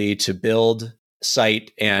inability to build,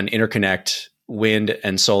 site, and interconnect wind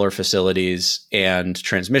and solar facilities and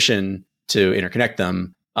transmission to interconnect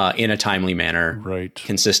them in a timely manner, right,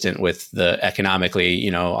 consistent with the economically,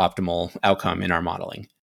 optimal outcome in our modeling.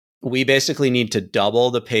 we basically need to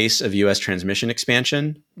double the pace of US transmission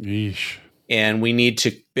expansion. Yeesh. And we need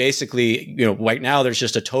to basically, right now there's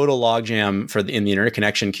just a total logjam in the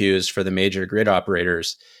interconnection queues for the major grid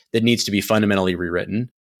operators that needs to be fundamentally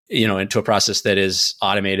rewritten, into a process that is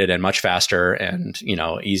automated and much faster and,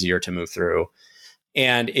 easier to move through.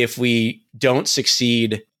 And if we don't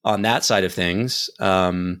succeed on that side of things,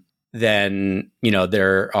 then,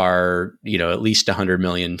 there are, at least 100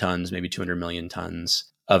 million tons, maybe 200 million tons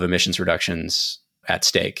of emissions reductions at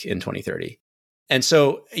stake in 2030. And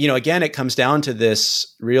so, again, it comes down to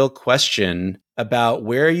this real question about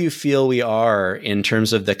where you feel we are in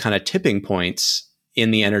terms of the kind of tipping points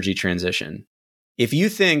in the energy transition. If you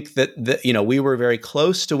think that, we were very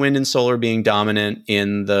close to wind and solar being dominant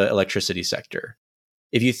in the electricity sector,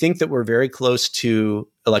 if you think that we're very close to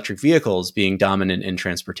electric vehicles being dominant in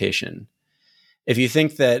transportation, if you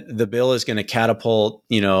think that the bill is going to catapult,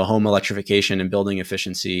 home electrification and building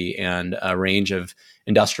efficiency and a range of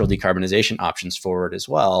industrial decarbonization options forward as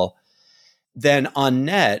well, then on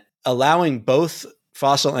net, allowing both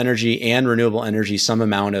fossil energy and renewable energy some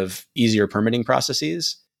amount of easier permitting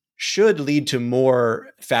processes should lead to more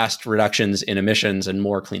fast reductions in emissions and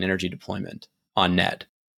more clean energy deployment on net.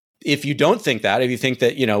 If you don't think that, if you think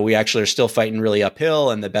that, we actually are still fighting really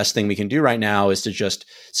uphill and the best thing we can do right now is to just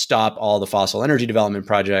stop all the fossil energy development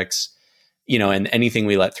projects, and anything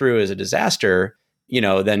we let through is a disaster,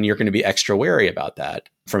 then you're going to be extra wary about that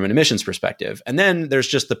from an emissions perspective. And then there's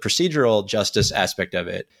just the procedural justice aspect of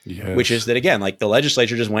it, Yes. which is that, again, like the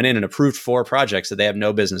legislature just went in and approved 4 projects that they have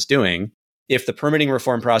no business doing. If the permitting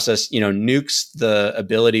reform process, nukes the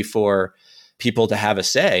ability for people to have a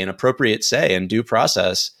say, an appropriate say and due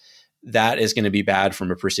process, that is going to be bad from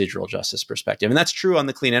a procedural justice perspective. And that's true on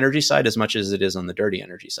the clean energy side as much as it is on the dirty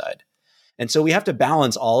energy side. And so we have to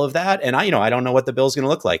balance all of that. And I don't know what the bill is going to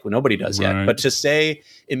look like. Well, nobody does yet. Right. But to say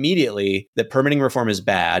immediately that permitting reform is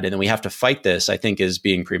bad and then we have to fight this, I think is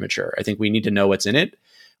being premature. I think we need to know what's in it.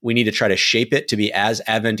 We need to try to shape it to be as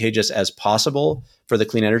advantageous as possible for the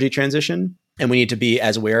clean energy transition. And we need to be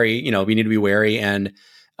as wary, we need to be wary and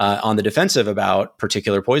on the defensive about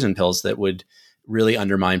particular poison pills that would really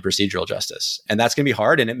undermine procedural justice. And that's going to be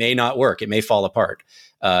hard and it may not work. It may fall apart.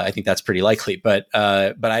 I think that's pretty likely. But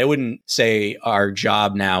I wouldn't say our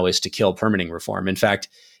job now is to kill permitting reform. In fact,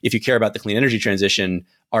 if you care about the clean energy transition,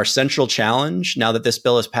 our central challenge now that this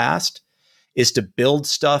bill is passed is to build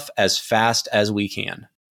stuff as fast as we can.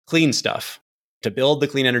 Clean stuff. To build the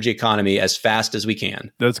clean energy economy as fast as we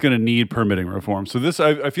can. That's going to need permitting reform. So this,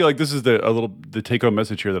 I feel like this is the take-home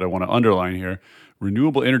message here that I want to underline here.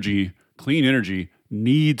 Renewable energy, clean energy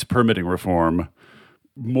needs permitting reform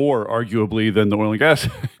more arguably than the oil and gas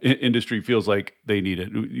industry feels like they need it.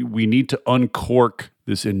 We need to uncork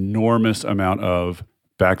this enormous amount of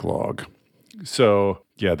backlog. So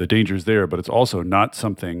yeah, the danger's there, but it's also not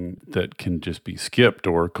something that can just be skipped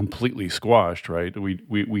or completely squashed, right?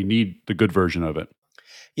 We need the good version of it.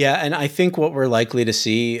 Yeah, and I think what we're likely to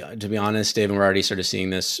see, to be honest, Dave, and we're already sort of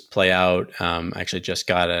seeing this play out. I actually just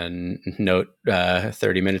got a note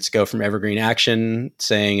 30 minutes ago from Evergreen Action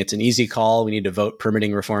saying it's an easy call. We need to vote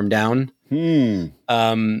permitting reform down.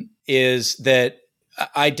 Is that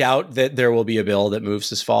I doubt that there will be a bill that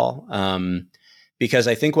moves this fall. Because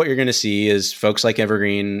I think what you're going to see is folks like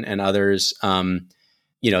Evergreen and others,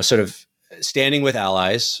 sort of standing with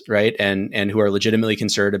allies, right, and who are legitimately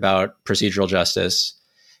concerned about procedural justice,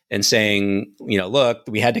 and saying, look,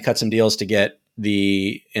 we had to cut some deals to get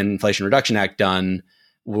the Inflation Reduction Act done.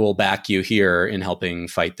 We'll back you here in helping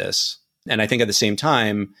fight this. And I think at the same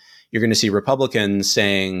time, you're going to see Republicans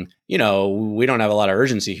saying, we don't have a lot of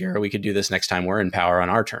urgency here. We could do this next time we're in power on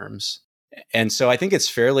our terms. And so I think it's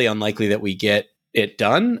fairly unlikely that we get it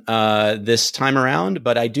done this time around.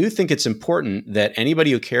 But I do think it's important that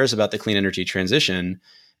anybody who cares about the clean energy transition,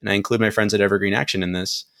 and I include my friends at Evergreen Action in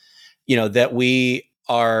this, that we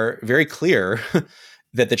are very clear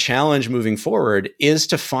that the challenge moving forward is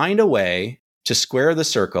to find a way to square the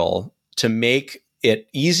circle, to make it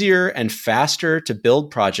easier and faster to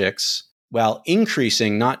build projects while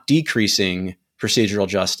increasing, not decreasing, procedural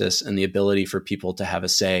justice and the ability for people to have a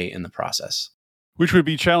say in the process. Which would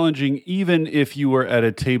be challenging even if you were at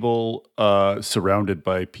a table surrounded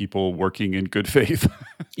by people working in good faith.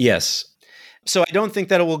 Yes. So I don't think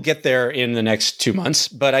that it will get there in the next 2 months,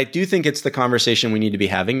 but I do think it's the conversation we need to be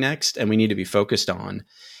having next and we need to be focused on.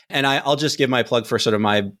 And I'll just give my plug for sort of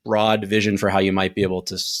my broad vision for how you might be able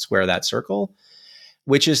to square that circle,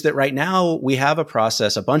 which is that right now we have a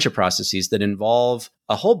bunch of processes that involve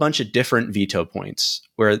a whole bunch of different veto points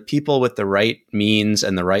where people with the right means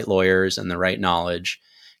and the right lawyers and the right knowledge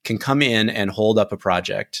can come in and hold up a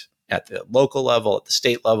project at the local level, at the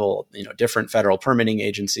state level, different federal permitting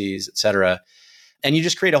agencies, et cetera. And you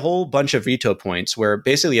just create a whole bunch of veto points where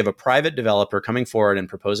basically you have a private developer coming forward and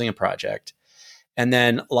proposing a project. And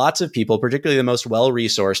then lots of people, particularly the most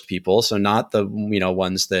well-resourced people, so not the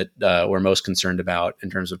ones that we're most concerned about in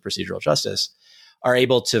terms of procedural justice, are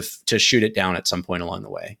able to shoot it down at some point along the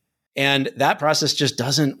way. And that process just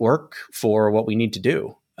doesn't work for what we need to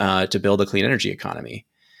do to build a clean energy economy.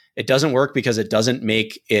 It doesn't work because it doesn't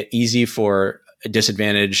make it easy for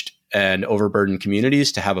disadvantaged and overburdened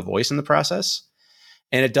communities to have a voice in the process.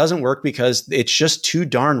 And it doesn't work because it's just too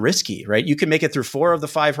darn risky, right? You can make it through 4 of the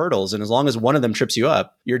 5 hurdles, and as long as one of them trips you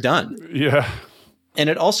up, you're done. Yeah. And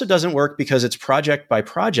it also doesn't work because it's project by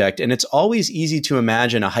project, and it's always easy to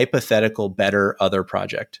imagine a hypothetical better other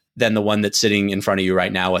project than the one that's sitting in front of you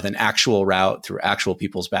right now with an actual route through actual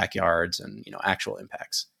people's backyards and actual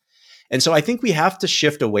impacts. And so I think we have to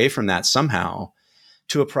shift away from that somehow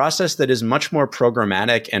to a process that is much more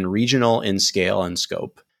programmatic and regional in scale and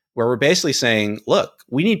scope, where we're basically saying, look,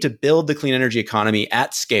 we need to build the clean energy economy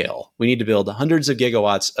at scale. We need to build hundreds of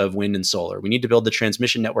gigawatts of wind and solar. We need to build the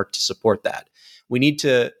transmission network to support that. We need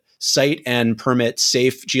to site and permit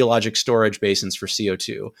safe geologic storage basins for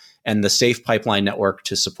CO2 and the safe pipeline network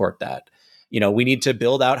to support that. We need to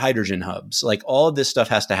build out hydrogen hubs. Like, all of this stuff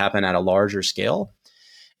has to happen at a larger scale.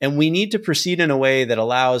 And we need to proceed in a way that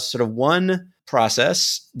allows sort of one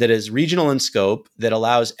process that is regional in scope, that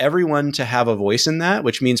allows everyone to have a voice in that,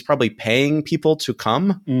 which means probably paying people to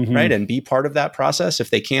come, right, and be part of that process if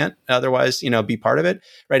they can't otherwise, be part of it,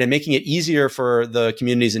 right, and making it easier for the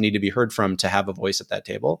communities that need to be heard from to have a voice at that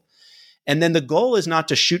table. And then the goal is not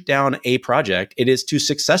to shoot down a project; it is to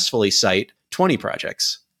successfully cite 20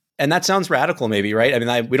 projects. And that sounds radical, maybe, right? I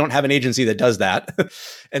mean, we don't have an agency that does that,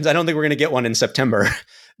 and I don't think we're going to get one in September.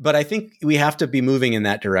 But I think we have to be moving in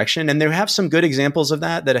that direction. And there have some good examples of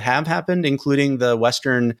that have happened, including the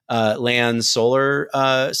Western Lands solar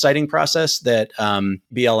siting process that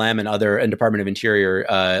BLM and Department of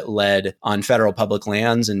Interior led on federal public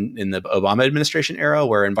lands in the Obama administration era,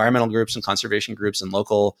 where environmental groups and conservation groups and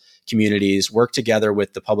local communities work together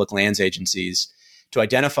with the public lands agencies to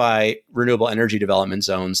identify renewable energy development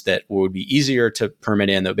zones that would be easier to permit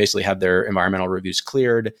in, that would basically have their environmental reviews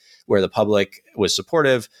cleared, where the public was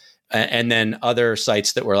supportive. And then other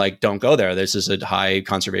sites that were like, don't go there. This is a high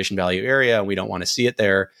conservation value area, and we don't want to see it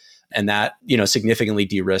there. And that, significantly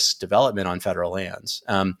de-risks development on federal lands.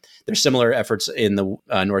 There's similar efforts in the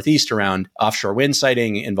Northeast around offshore wind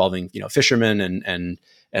siting involving, fishermen and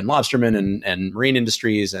lobstermen and marine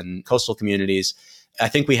industries and coastal communities. I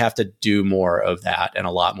think we have to do more of that, and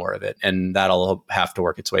a lot more of it. And that'll have to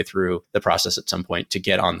work its way through the process at some point to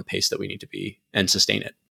get on the pace that we need to be and sustain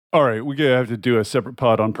it. All right, we're going to have to do a separate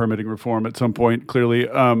pod on permitting reform at some point, clearly.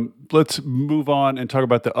 Let's move on and talk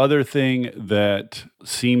about the other thing that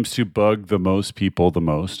seems to bug the most people the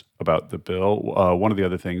most about the bill. One of the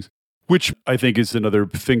other things, which I think is another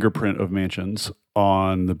fingerprint of Manchin's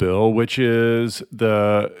on the bill, which is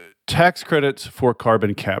the tax credits for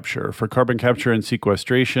carbon capture and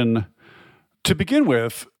sequestration. To begin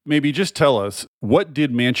with, maybe just tell us, what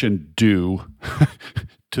did Manchin do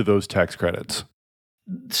to those tax credits?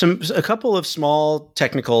 A couple of small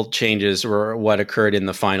technical changes were what occurred in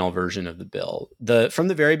the final version of the bill. From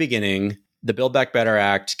the very beginning, the Build Back Better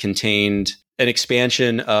Act contained an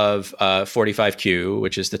expansion of 45Q,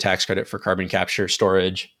 which is the tax credit for carbon capture,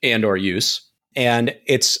 storage, and or use. And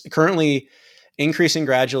it's currently increasing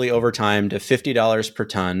gradually over time to $50 per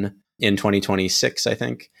ton in 2026, I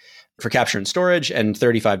think, for capture and storage, and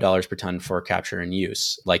 $35 per ton for capture and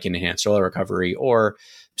use, like in enhanced oil recovery or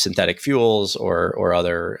synthetic fuels or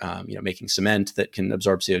other, making cement that can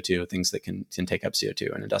absorb CO2, things that can take up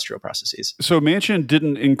CO2 in industrial processes. So Manchin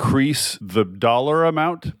didn't increase the dollar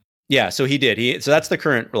amount? Yeah, so he did. So that's the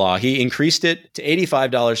current law. He increased it to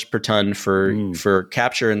 $85 per ton for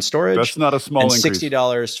capture and storage. That's not a small and increase.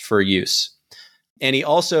 $60 for use. And they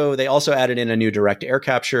also added in a new direct air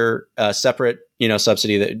capture separate,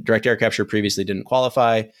 subsidy that direct air capture previously didn't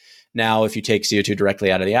qualify. Now, if you take CO2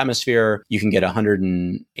 directly out of the atmosphere, you can get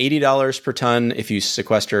 $180 per ton if you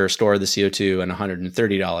sequester or store the CO2, and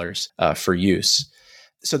 $130 for use.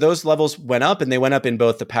 So those levels went up, and they went up in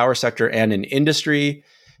both the power sector and in industry.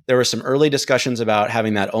 There were some early discussions about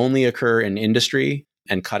having that only occur in industry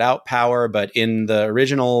and cut out power. But in the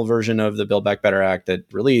original version of the Build Back Better Act that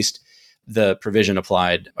released, the provision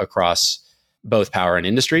applied across both power and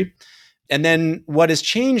industry. And then what has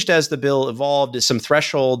changed as the bill evolved is some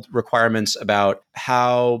threshold requirements about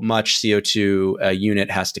how much CO2 a unit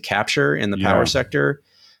has to capture in the power sector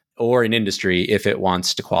or in industry if it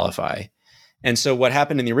wants to qualify. And so what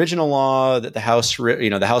happened in the original law that the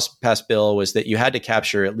House passed bill was that you had to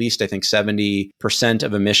capture at least, I think, 70%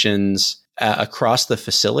 of emissions across the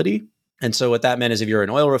facility. And so what that meant is if you're an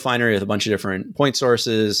oil refinery with a bunch of different point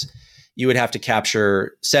sources, you would have to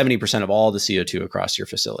capture 70% of all the CO2 across your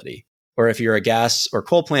facility. Or if you're a gas or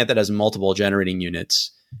coal plant that has multiple generating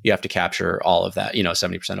units, you have to capture all of that,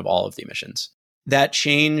 70% of all of the emissions. That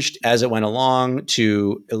changed as it went along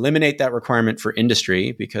to eliminate that requirement for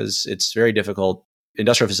industry because it's very difficult.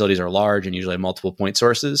 Industrial facilities are large and usually have multiple point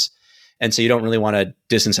sources. And so you don't really want to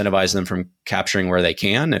disincentivize them from capturing where they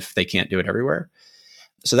can if they can't do it everywhere.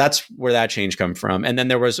 So that's where that change come from. And then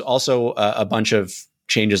there was also a bunch of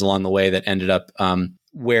changes along the way that ended up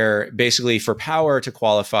where basically for power to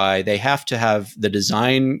qualify, they have to have the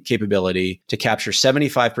design capability to capture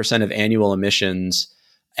 75% of annual emissions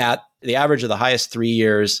at the average of the highest 3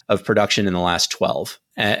 years of production in the last 12.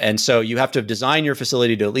 And so you have to design your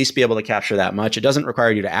facility to at least be able to capture that much. It doesn't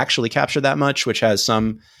require you to actually capture that much, which has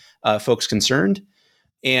some folks concerned.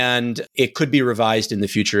 And it could be revised in the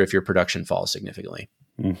future if your production falls significantly.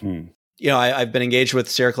 Mm-hmm. I've been engaged with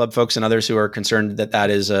Sierra Club folks and others who are concerned that that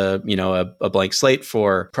is a blank slate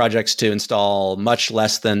for projects to install much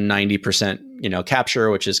less than 90%, capture,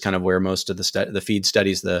 which is kind of where most of the FEED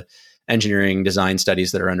studies, the engineering design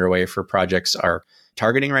studies that are underway for projects are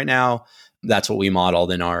targeting right now. That's what we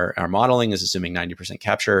modeled in our modeling, is assuming 90%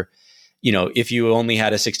 capture. If you only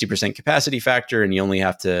had a 60% capacity factor and you only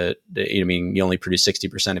have to, you only produce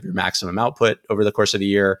 60% of your maximum output over the course of the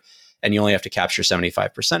year, and you only have to capture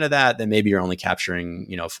 75% of that, then maybe you're only capturing,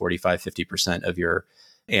 45, 50% of your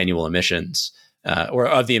annual emissions, or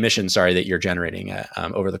of the emissions, that you're generating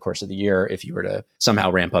over the course of the year if you were to somehow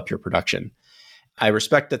ramp up your production. I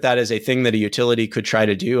respect that that is a thing that a utility could try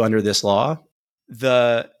to do under this law.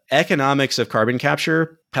 The economics of carbon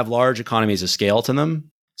capture have large economies of scale to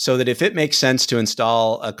them, so that if it makes sense to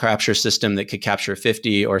install a capture system that could capture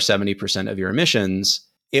 50 or 70% of your emissions,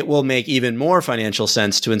 it will make even more financial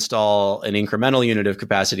sense to install an incremental unit of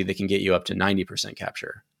capacity that can get you up to 90%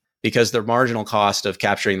 capture, because the marginal cost of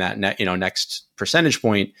capturing that next percentage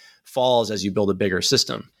point falls as you build a bigger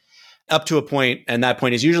system. Up to a point, and that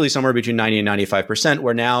point is usually somewhere between 90 and 95%,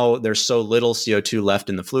 where now there's so little CO2 left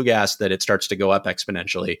in the flue gas that it starts to go up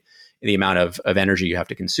exponentially, the amount of energy you have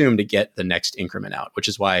to consume to get the next increment out, which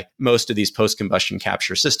is why most of these post-combustion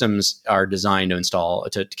capture systems are designed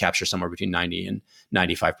to capture somewhere between 90 and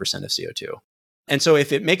 95% of CO2. And so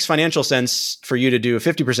if it makes financial sense for you to do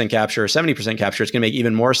 50% capture or 70% capture, it's going to make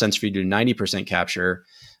even more sense for you to do 90% capture.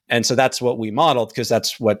 And so that's what we modeled, because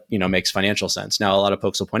that's what makes financial sense. Now, a lot of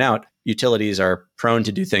folks will point out utilities are prone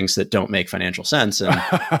to do things that don't make financial sense, and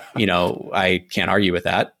I can't argue with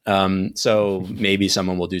that. So maybe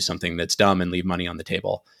someone will do something that's dumb and leave money on the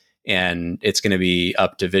table, and it's going to be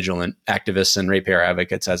up to vigilant activists and ratepayer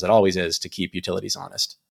advocates, as it always is, to keep utilities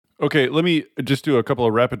honest. Okay, let me just do a couple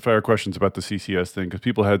of rapid fire questions about the CCS thing, because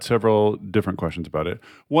people had several different questions about it.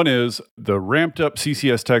 One is, the ramped up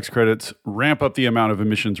CCS tax credits ramp up the amount of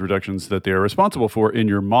emissions reductions that they are responsible for in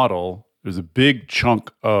your model. There's a big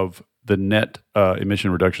chunk of the net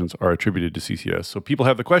emission reductions are attributed to CCS. So people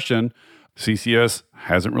have the question, CCS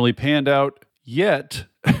hasn't really panned out yet.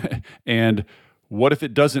 And what if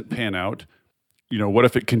it doesn't pan out? What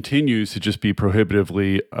if it continues to just be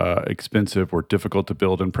prohibitively expensive or difficult to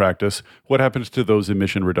build and practice? What happens to those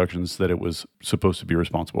emission reductions that it was supposed to be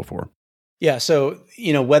responsible for? Yeah. So,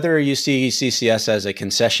 whether you see CCS as a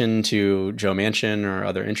concession to Joe Manchin or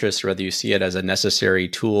other interests, or whether you see it as a necessary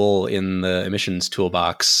tool in the emissions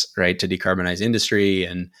toolbox, right, to decarbonize industry,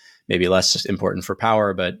 and maybe less important for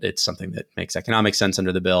power, but it's something that makes economic sense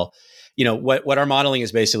under the bill. What our modeling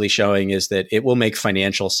is basically showing is that it will make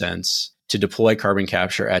financial sense to deploy carbon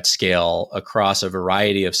capture at scale across a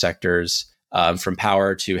variety of sectors, from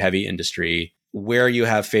power to heavy industry, where you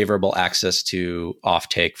have favorable access to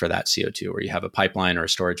offtake for that CO2, where you have a pipeline or a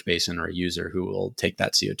storage basin or a user who will take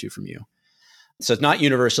that CO2 from you. So it's not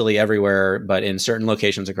universally everywhere, but in certain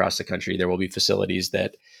locations across the country, there will be facilities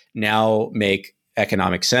that now make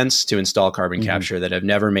economic sense to install carbon capture that have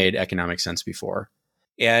never made economic sense before.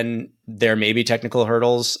 And there may be technical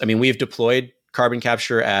hurdles. I mean, we've deployed carbon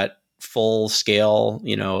capture at full scale,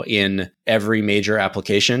 in every major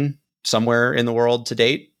application somewhere in the world to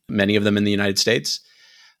date, many of them in the United States.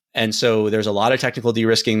 And so there's a lot of technical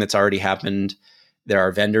de-risking that's already happened. There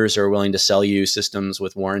are vendors who are willing to sell you systems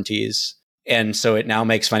with warranties. And so it now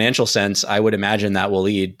makes financial sense. I would imagine that will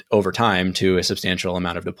lead over time to a substantial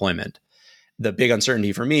amount of deployment. The big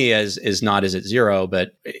uncertainty for me is not, is it zero,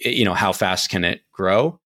 but how fast can it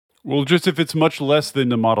grow? Well, just if it's much less than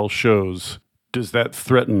the model shows, does that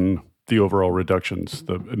threaten the overall reductions,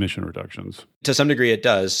 the emission reductions. To some degree, it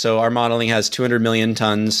does. So our modeling has 200 million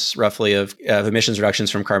tons roughly of emissions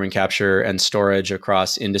reductions from carbon capture and storage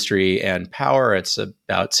across industry and power. It's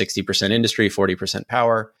about 60% industry, 40%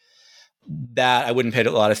 power. That I wouldn't put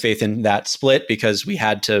a lot of faith in that split because we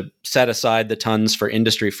had to set aside the tons for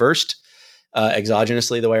industry first,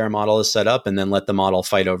 exogenously the way our model is set up, and then let the model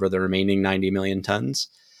fight over the remaining 90 million tons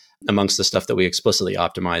amongst the stuff that we explicitly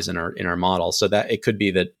optimize in our model. So that it could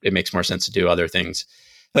be that it makes more sense to do other things.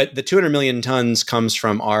 But the 200 million tons comes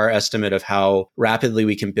from our estimate of how rapidly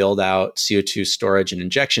we can build out CO2 storage and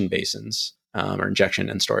injection basins, or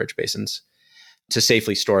injection and storage basins, to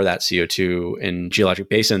safely store that CO2 in geologic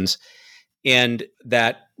basins. And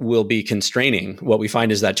that will be constraining. What we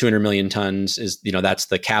find is that 200 million tons is, that's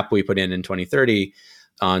the cap we put in 2030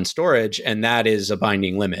 on storage, and that is a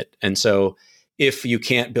binding limit. And so if you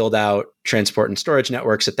can't build out transport and storage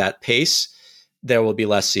networks at that pace, there will be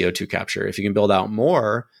less CO2 capture. If you can build out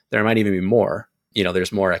more, there might even be more.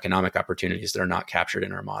 There's more economic opportunities that are not captured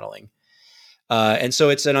in our modeling. And so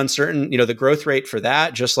it's an uncertain, the growth rate for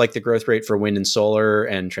that, just like the growth rate for wind and solar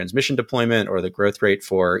and transmission deployment, or the growth rate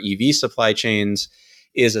for EV supply chains,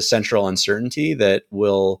 is a central uncertainty that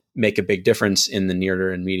will make a big difference in the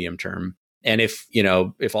near and medium term. And if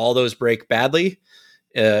all those break badly,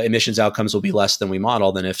 emissions outcomes will be less than we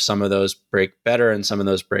modeled. And if some of those break better and some of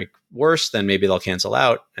those break worse, then maybe they'll cancel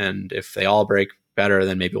out. And if they all break better,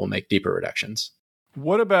 then maybe we'll make deeper reductions.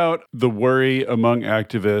 What about the worry among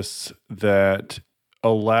activists that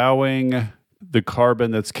allowing the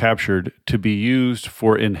carbon that's captured to be used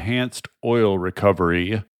for enhanced oil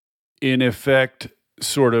recovery, in effect,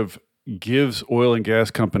 sort of gives oil and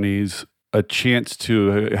gas companies a chance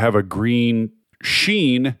to have a green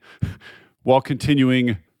sheen while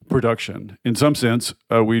continuing production? In some sense,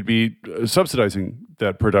 we'd be subsidizing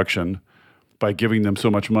that production by giving them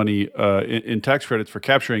so much money in tax credits for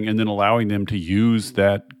capturing and then allowing them to use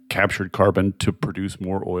that captured carbon to produce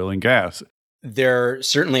more oil and gas. There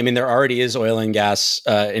already is oil and gas,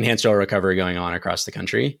 enhanced oil recovery going on across the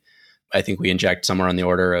country. I think we inject somewhere on the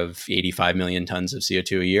order of 85 million tons of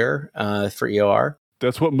CO2 a year for EOR.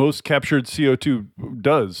 That's what most captured CO2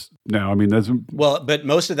 does now. But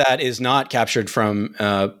most of that is not captured from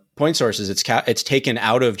point sources. It's taken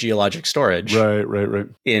out of geologic storage. Right.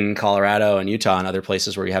 In Colorado and Utah and other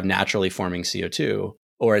places where you have naturally forming CO2,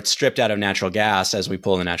 or it's stripped out of natural gas as we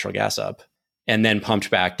pull the natural gas up and then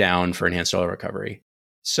pumped back down for enhanced oil recovery.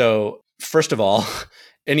 So first of all,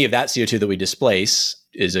 any of that CO2 that we displace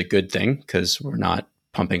is a good thing because we're not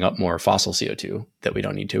pumping up more fossil CO2 that we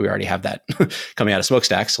don't need to. We already have that coming out of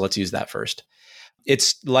smokestacks, so let's use that first.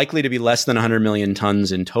 It's likely to be less than 100 million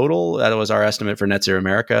tons in total. That was our estimate for Net Zero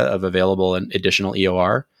America of available and additional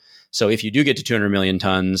EOR. So if you do get to 200 million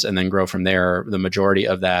tons and then grow from there, the majority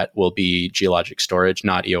of that will be geologic storage,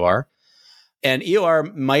 not EOR. And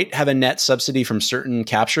EOR might have a net subsidy from certain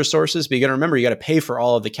capture sources, but you got to remember, you got to pay for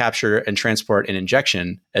all of the capture and transport and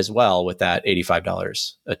injection as well with that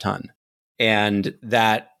 $85 a ton. And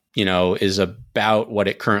that, is about what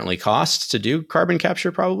it currently costs to do carbon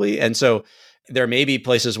capture probably. And so there may be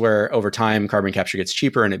places where over time carbon capture gets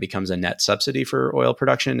cheaper and it becomes a net subsidy for oil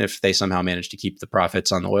production if they somehow manage to keep the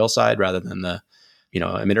profits on the oil side rather than the,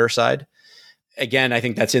 emitter side. Again, I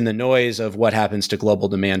think that's in the noise of what happens to global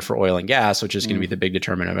demand for oil and gas, which is going to be the big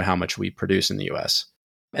determinant of how much we produce in the US.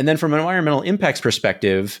 And then from an environmental impacts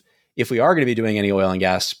perspective, if we are going to be doing any oil and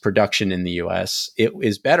gas production in the US, it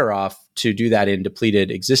is better off to do that in depleted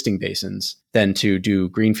existing basins than to do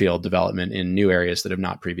greenfield development in new areas that have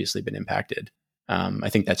not previously been impacted. I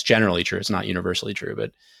think that's generally true. It's not universally true, but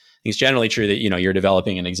I think it's generally true that, you're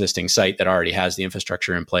developing an existing site that already has the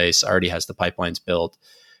infrastructure in place, already has the pipelines built,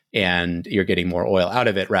 and you're getting more oil out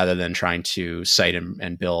of it rather than trying to site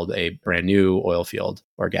and build a brand new oil field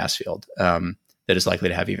or gas field that is likely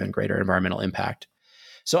to have even greater environmental impact.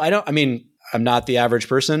 So I'm not the average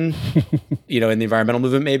person, in the environmental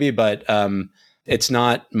movement maybe, but it's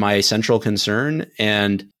not my central concern.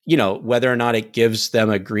 And, whether or not it gives them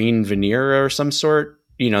a green veneer or some sort,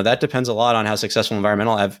 that depends a lot on how successful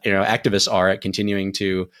environmental activists are at continuing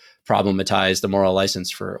to problematize the moral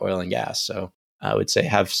license for oil and gas. So I would say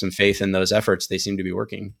have some faith in those efforts. They seem to be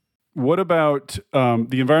working. What about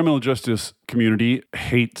the environmental justice community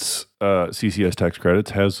hates CCS tax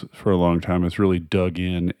credits, has for a long time. It's really dug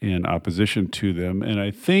in opposition to them. And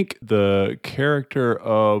I think the character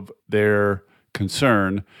of their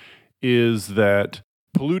concern is that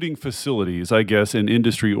polluting facilities, I guess, in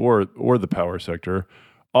industry or the power sector,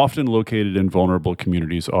 often located in vulnerable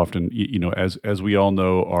communities, often, as we all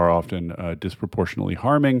know, are often disproportionately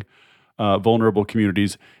harming vulnerable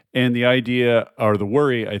communities. And the idea or the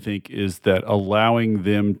worry, I think, is that allowing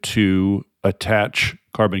them to attach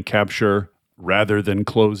carbon capture rather than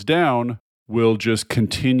close down will just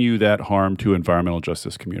continue that harm to environmental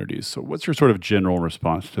justice communities. So what's your sort of general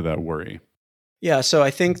response to that worry? Yeah, so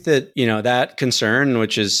I think that, that concern,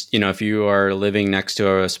 which is, if you are living next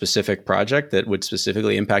to a specific project that would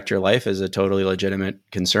specifically impact your life, is a totally legitimate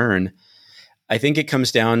concern. I think it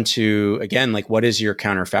comes down to, again, like, what is your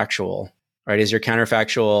counterfactual, right? Is your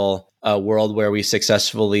counterfactual a world where we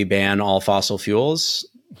successfully ban all fossil fuels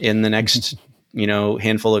in the next,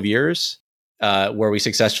 handful of years? Where we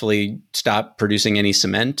successfully stop producing any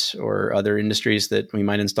cement or other industries that we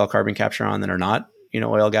might install carbon capture on that are not,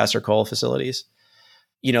 oil, gas, or coal facilities,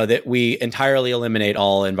 that we entirely eliminate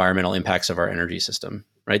all environmental impacts of our energy system,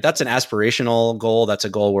 right? That's an aspirational goal. That's a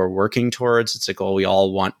goal we're working towards. It's a goal we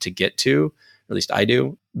all want to get to, or at least I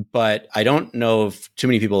do. But I don't know if too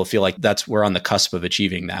many people feel like we're on the cusp of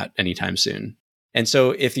achieving that anytime soon. And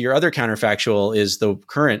so if your other counterfactual is the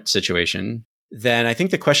current situation, then I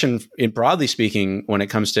think the question, broadly speaking, when it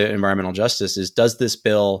comes to environmental justice is, does this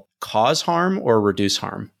bill cause harm or reduce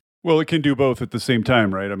harm? Well, it can do both at the same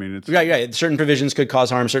time, right? I mean, it's... Right. Certain provisions could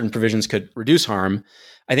cause harm. Certain provisions could reduce harm.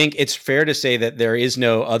 I think it's fair to say that there is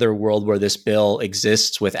no other world where this bill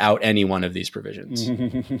exists without any one of these provisions,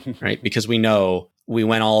 right? Because we know we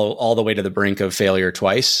went all the way to the brink of failure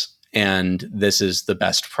twice, and this is the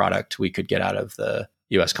best product we could get out of the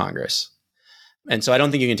U.S. Congress. And so I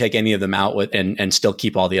don't think you can take any of them out and still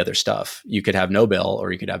keep all the other stuff. You could have no bill,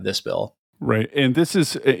 or you could have this bill. Right. And this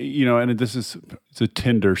is, it's a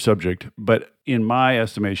tender subject, but in my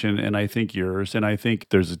estimation, and I think yours, and I think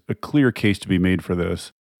there's a clear case to be made for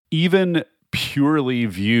this, even purely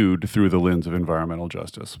viewed through the lens of environmental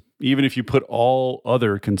justice, even if you put all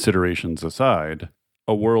other considerations aside,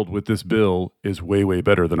 a world with this bill is way, way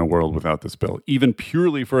better than a world without this bill, even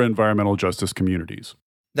purely for environmental justice communities.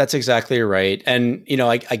 That's exactly right. And,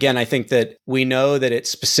 again, I think that we know that it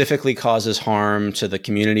specifically causes harm to the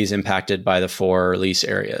communities impacted by the 4 lease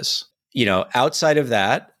areas. Outside of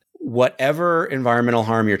that, whatever environmental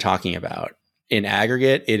harm you're talking about, in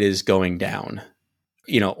aggregate, it is going down.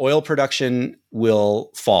 Oil production will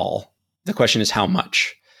fall. The question is how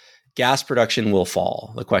much. Gas production will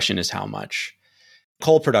fall. The question is how much.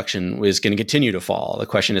 Coal production is going to continue to fall. The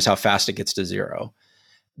question is how fast it gets to zero.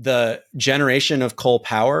 The generation of coal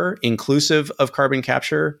power, inclusive of carbon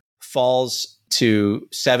capture, falls to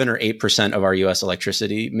 7 or 8% of our US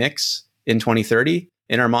electricity mix in 2030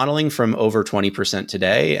 in our modeling, from over 20%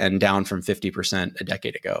 today and down from 50% a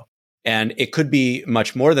decade ago. And it could be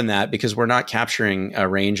much more than that, because we're not capturing a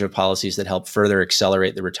range of policies that help further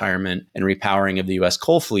accelerate the retirement and repowering of the US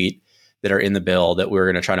coal fleet that are in the bill that we're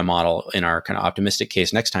going to try to model in our kind of optimistic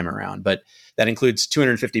case next time around. But that includes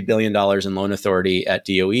 $250 billion in loan authority at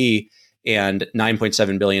DOE and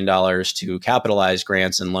 $9.7 billion to capitalize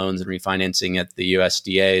grants and loans and refinancing at the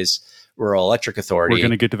USDA's Rural Electric Authority. We're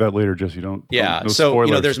going to get to that later, Jesse. No so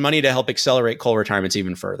spoilers. There's money to help accelerate coal retirements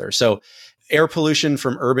even further. So air pollution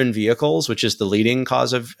from urban vehicles, which is the leading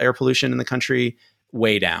cause of air pollution in the country,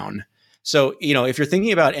 way down. So, if you're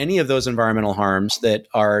thinking about any of those environmental harms that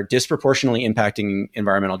are disproportionately impacting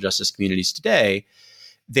environmental justice communities today,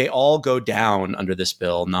 they all go down under this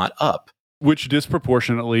bill, not up. Which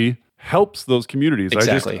disproportionately helps those communities.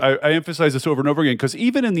 Exactly. I emphasize this over and over again, because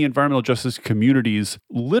even in the environmental justice communities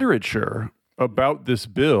literature about this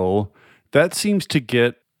bill, that seems to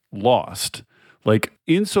get lost. Like,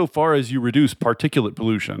 insofar as you reduce particulate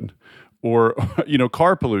pollution, or,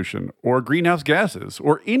 car pollution, or greenhouse gases,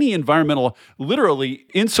 or any environmental, literally,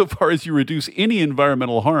 insofar as you reduce any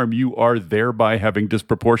environmental harm, you are thereby having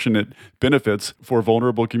disproportionate benefits for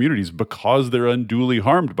vulnerable communities. Because they're unduly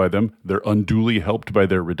harmed by them, they're unduly helped by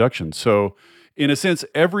their reduction. So, in a sense,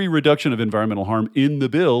 every reduction of environmental harm in the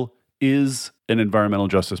bill is an environmental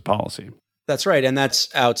justice policy. That's right. And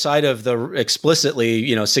that's outside of the explicitly,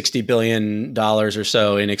 $60 billion or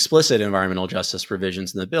so in explicit environmental justice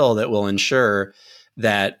provisions in the bill that will ensure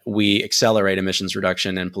that we accelerate emissions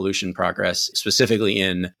reduction and pollution progress, specifically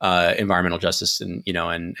in environmental justice and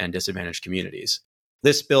disadvantaged communities.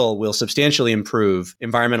 This bill will substantially improve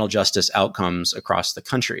environmental justice outcomes across the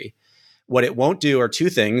country. What it won't do are 2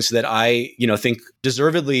 things that I, think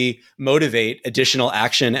deservedly motivate additional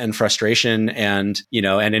action and frustration and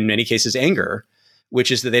in many cases anger, which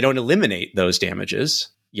is that they don't eliminate those damages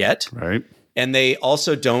yet. Right. And they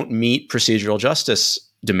also don't meet procedural justice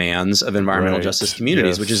demands of environmental justice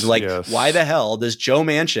communities, which is like, why the hell does Joe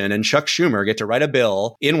Manchin and Chuck Schumer get to write a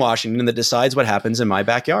bill in Washington that decides what happens in my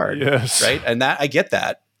backyard? Yes. Right. And that I get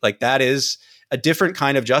that. Like, that is a different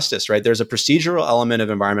kind of justice, right? There's a procedural element of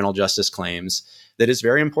environmental justice claims that is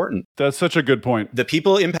very important. That's such a good point. The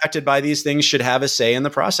people impacted by these things should have a say in the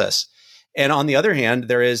process. And on the other hand,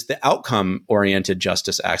 there is the outcome-oriented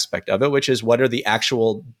justice aspect of it, which is what are the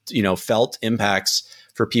actual, felt impacts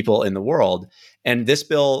for people in the world. And this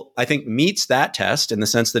bill, I think, meets that test in the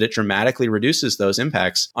sense that it dramatically reduces those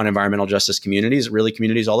impacts on environmental justice communities, really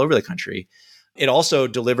communities all over the country. It also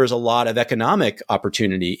delivers a lot of economic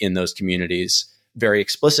opportunity in those communities very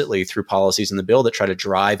explicitly through policies in the bill that try to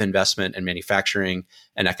drive investment and manufacturing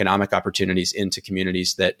and economic opportunities into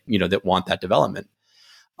communities that, that want that development.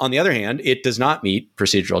 On the other hand, it does not meet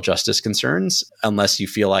procedural justice concerns unless you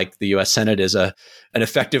feel like the U.S. Senate is an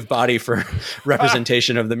effective body for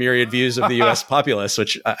representation of the myriad views of the U.S. populace,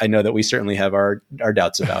 which I know that we certainly have our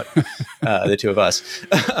doubts about, the two of us.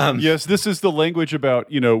 Yes, this is the language about,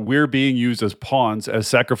 we're being used as pawns, as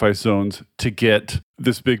sacrifice zones to get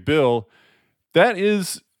this big bill. That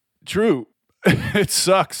is true. It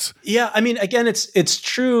sucks. Yeah, I mean, again, it's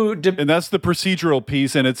true. And that's the procedural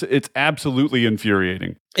piece, and it's absolutely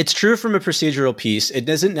infuriating. It's true from a procedural piece. It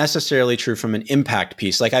isn't necessarily true from an impact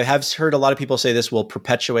piece. Like I have heard a lot of people say this will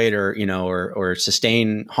perpetuate or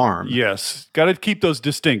sustain harm. Yes, got to keep those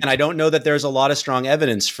distinct. And I don't know that there's a lot of strong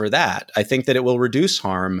evidence for that. I think that it will reduce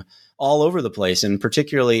harm all over the place, and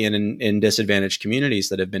particularly in disadvantaged communities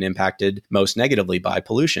that have been impacted most negatively by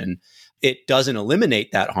pollution. It doesn't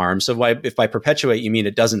eliminate that harm. So if by perpetuate, you mean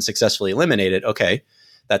it doesn't successfully eliminate it, okay,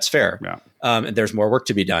 that's fair. Yeah. And there's more work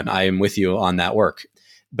to be done. I am with you on that work.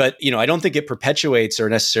 But, I don't think it perpetuates or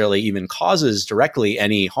necessarily even causes directly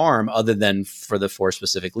any harm other than for the 4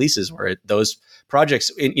 specific leases where those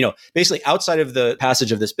projects, basically outside of the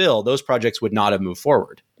passage of this bill, those projects would not have moved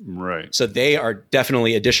forward. Right. So they are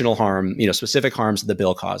definitely additional harm, specific harms that the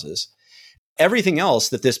bill causes. Everything else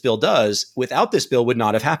that this bill does without this bill would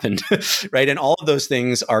not have happened, right? And all of those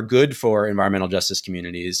things are good for environmental justice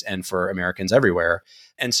communities and for Americans everywhere.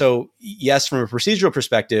 And so, yes, from a procedural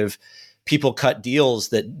perspective, people cut deals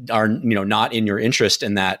that are, not in your interest,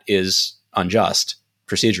 and that is unjust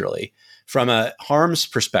procedurally. From a harms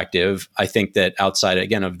perspective, I think that outside,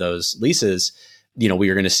 again, of those leases, we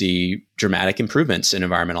are going to see dramatic improvements in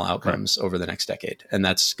environmental outcomes over the next decade. And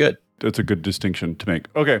that's good. That's a good distinction to make.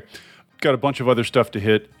 Okay. Got a bunch of other stuff to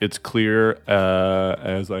hit. It's clear,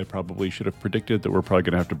 as I probably should have predicted, that we're probably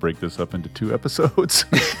going to have to break this up into 2 episodes.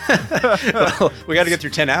 Well, we got to get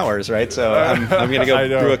through 10 hours, right? So I'm going to go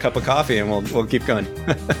brew a cup of coffee and we'll keep going.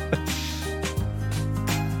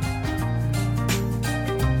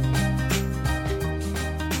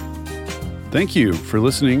 Thank you for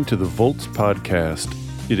listening to the Volts podcast.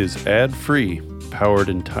 It is ad-free, powered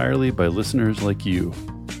entirely by listeners like you.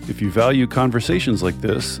 If you value conversations like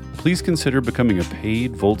this, please consider becoming a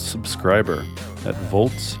paid Volts subscriber at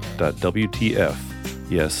volts.wtf.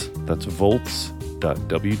 Yes, that's volts.wtf,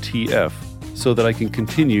 so that I can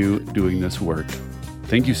continue doing this work.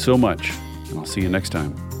 Thank you so much, and I'll see you next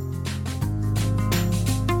time.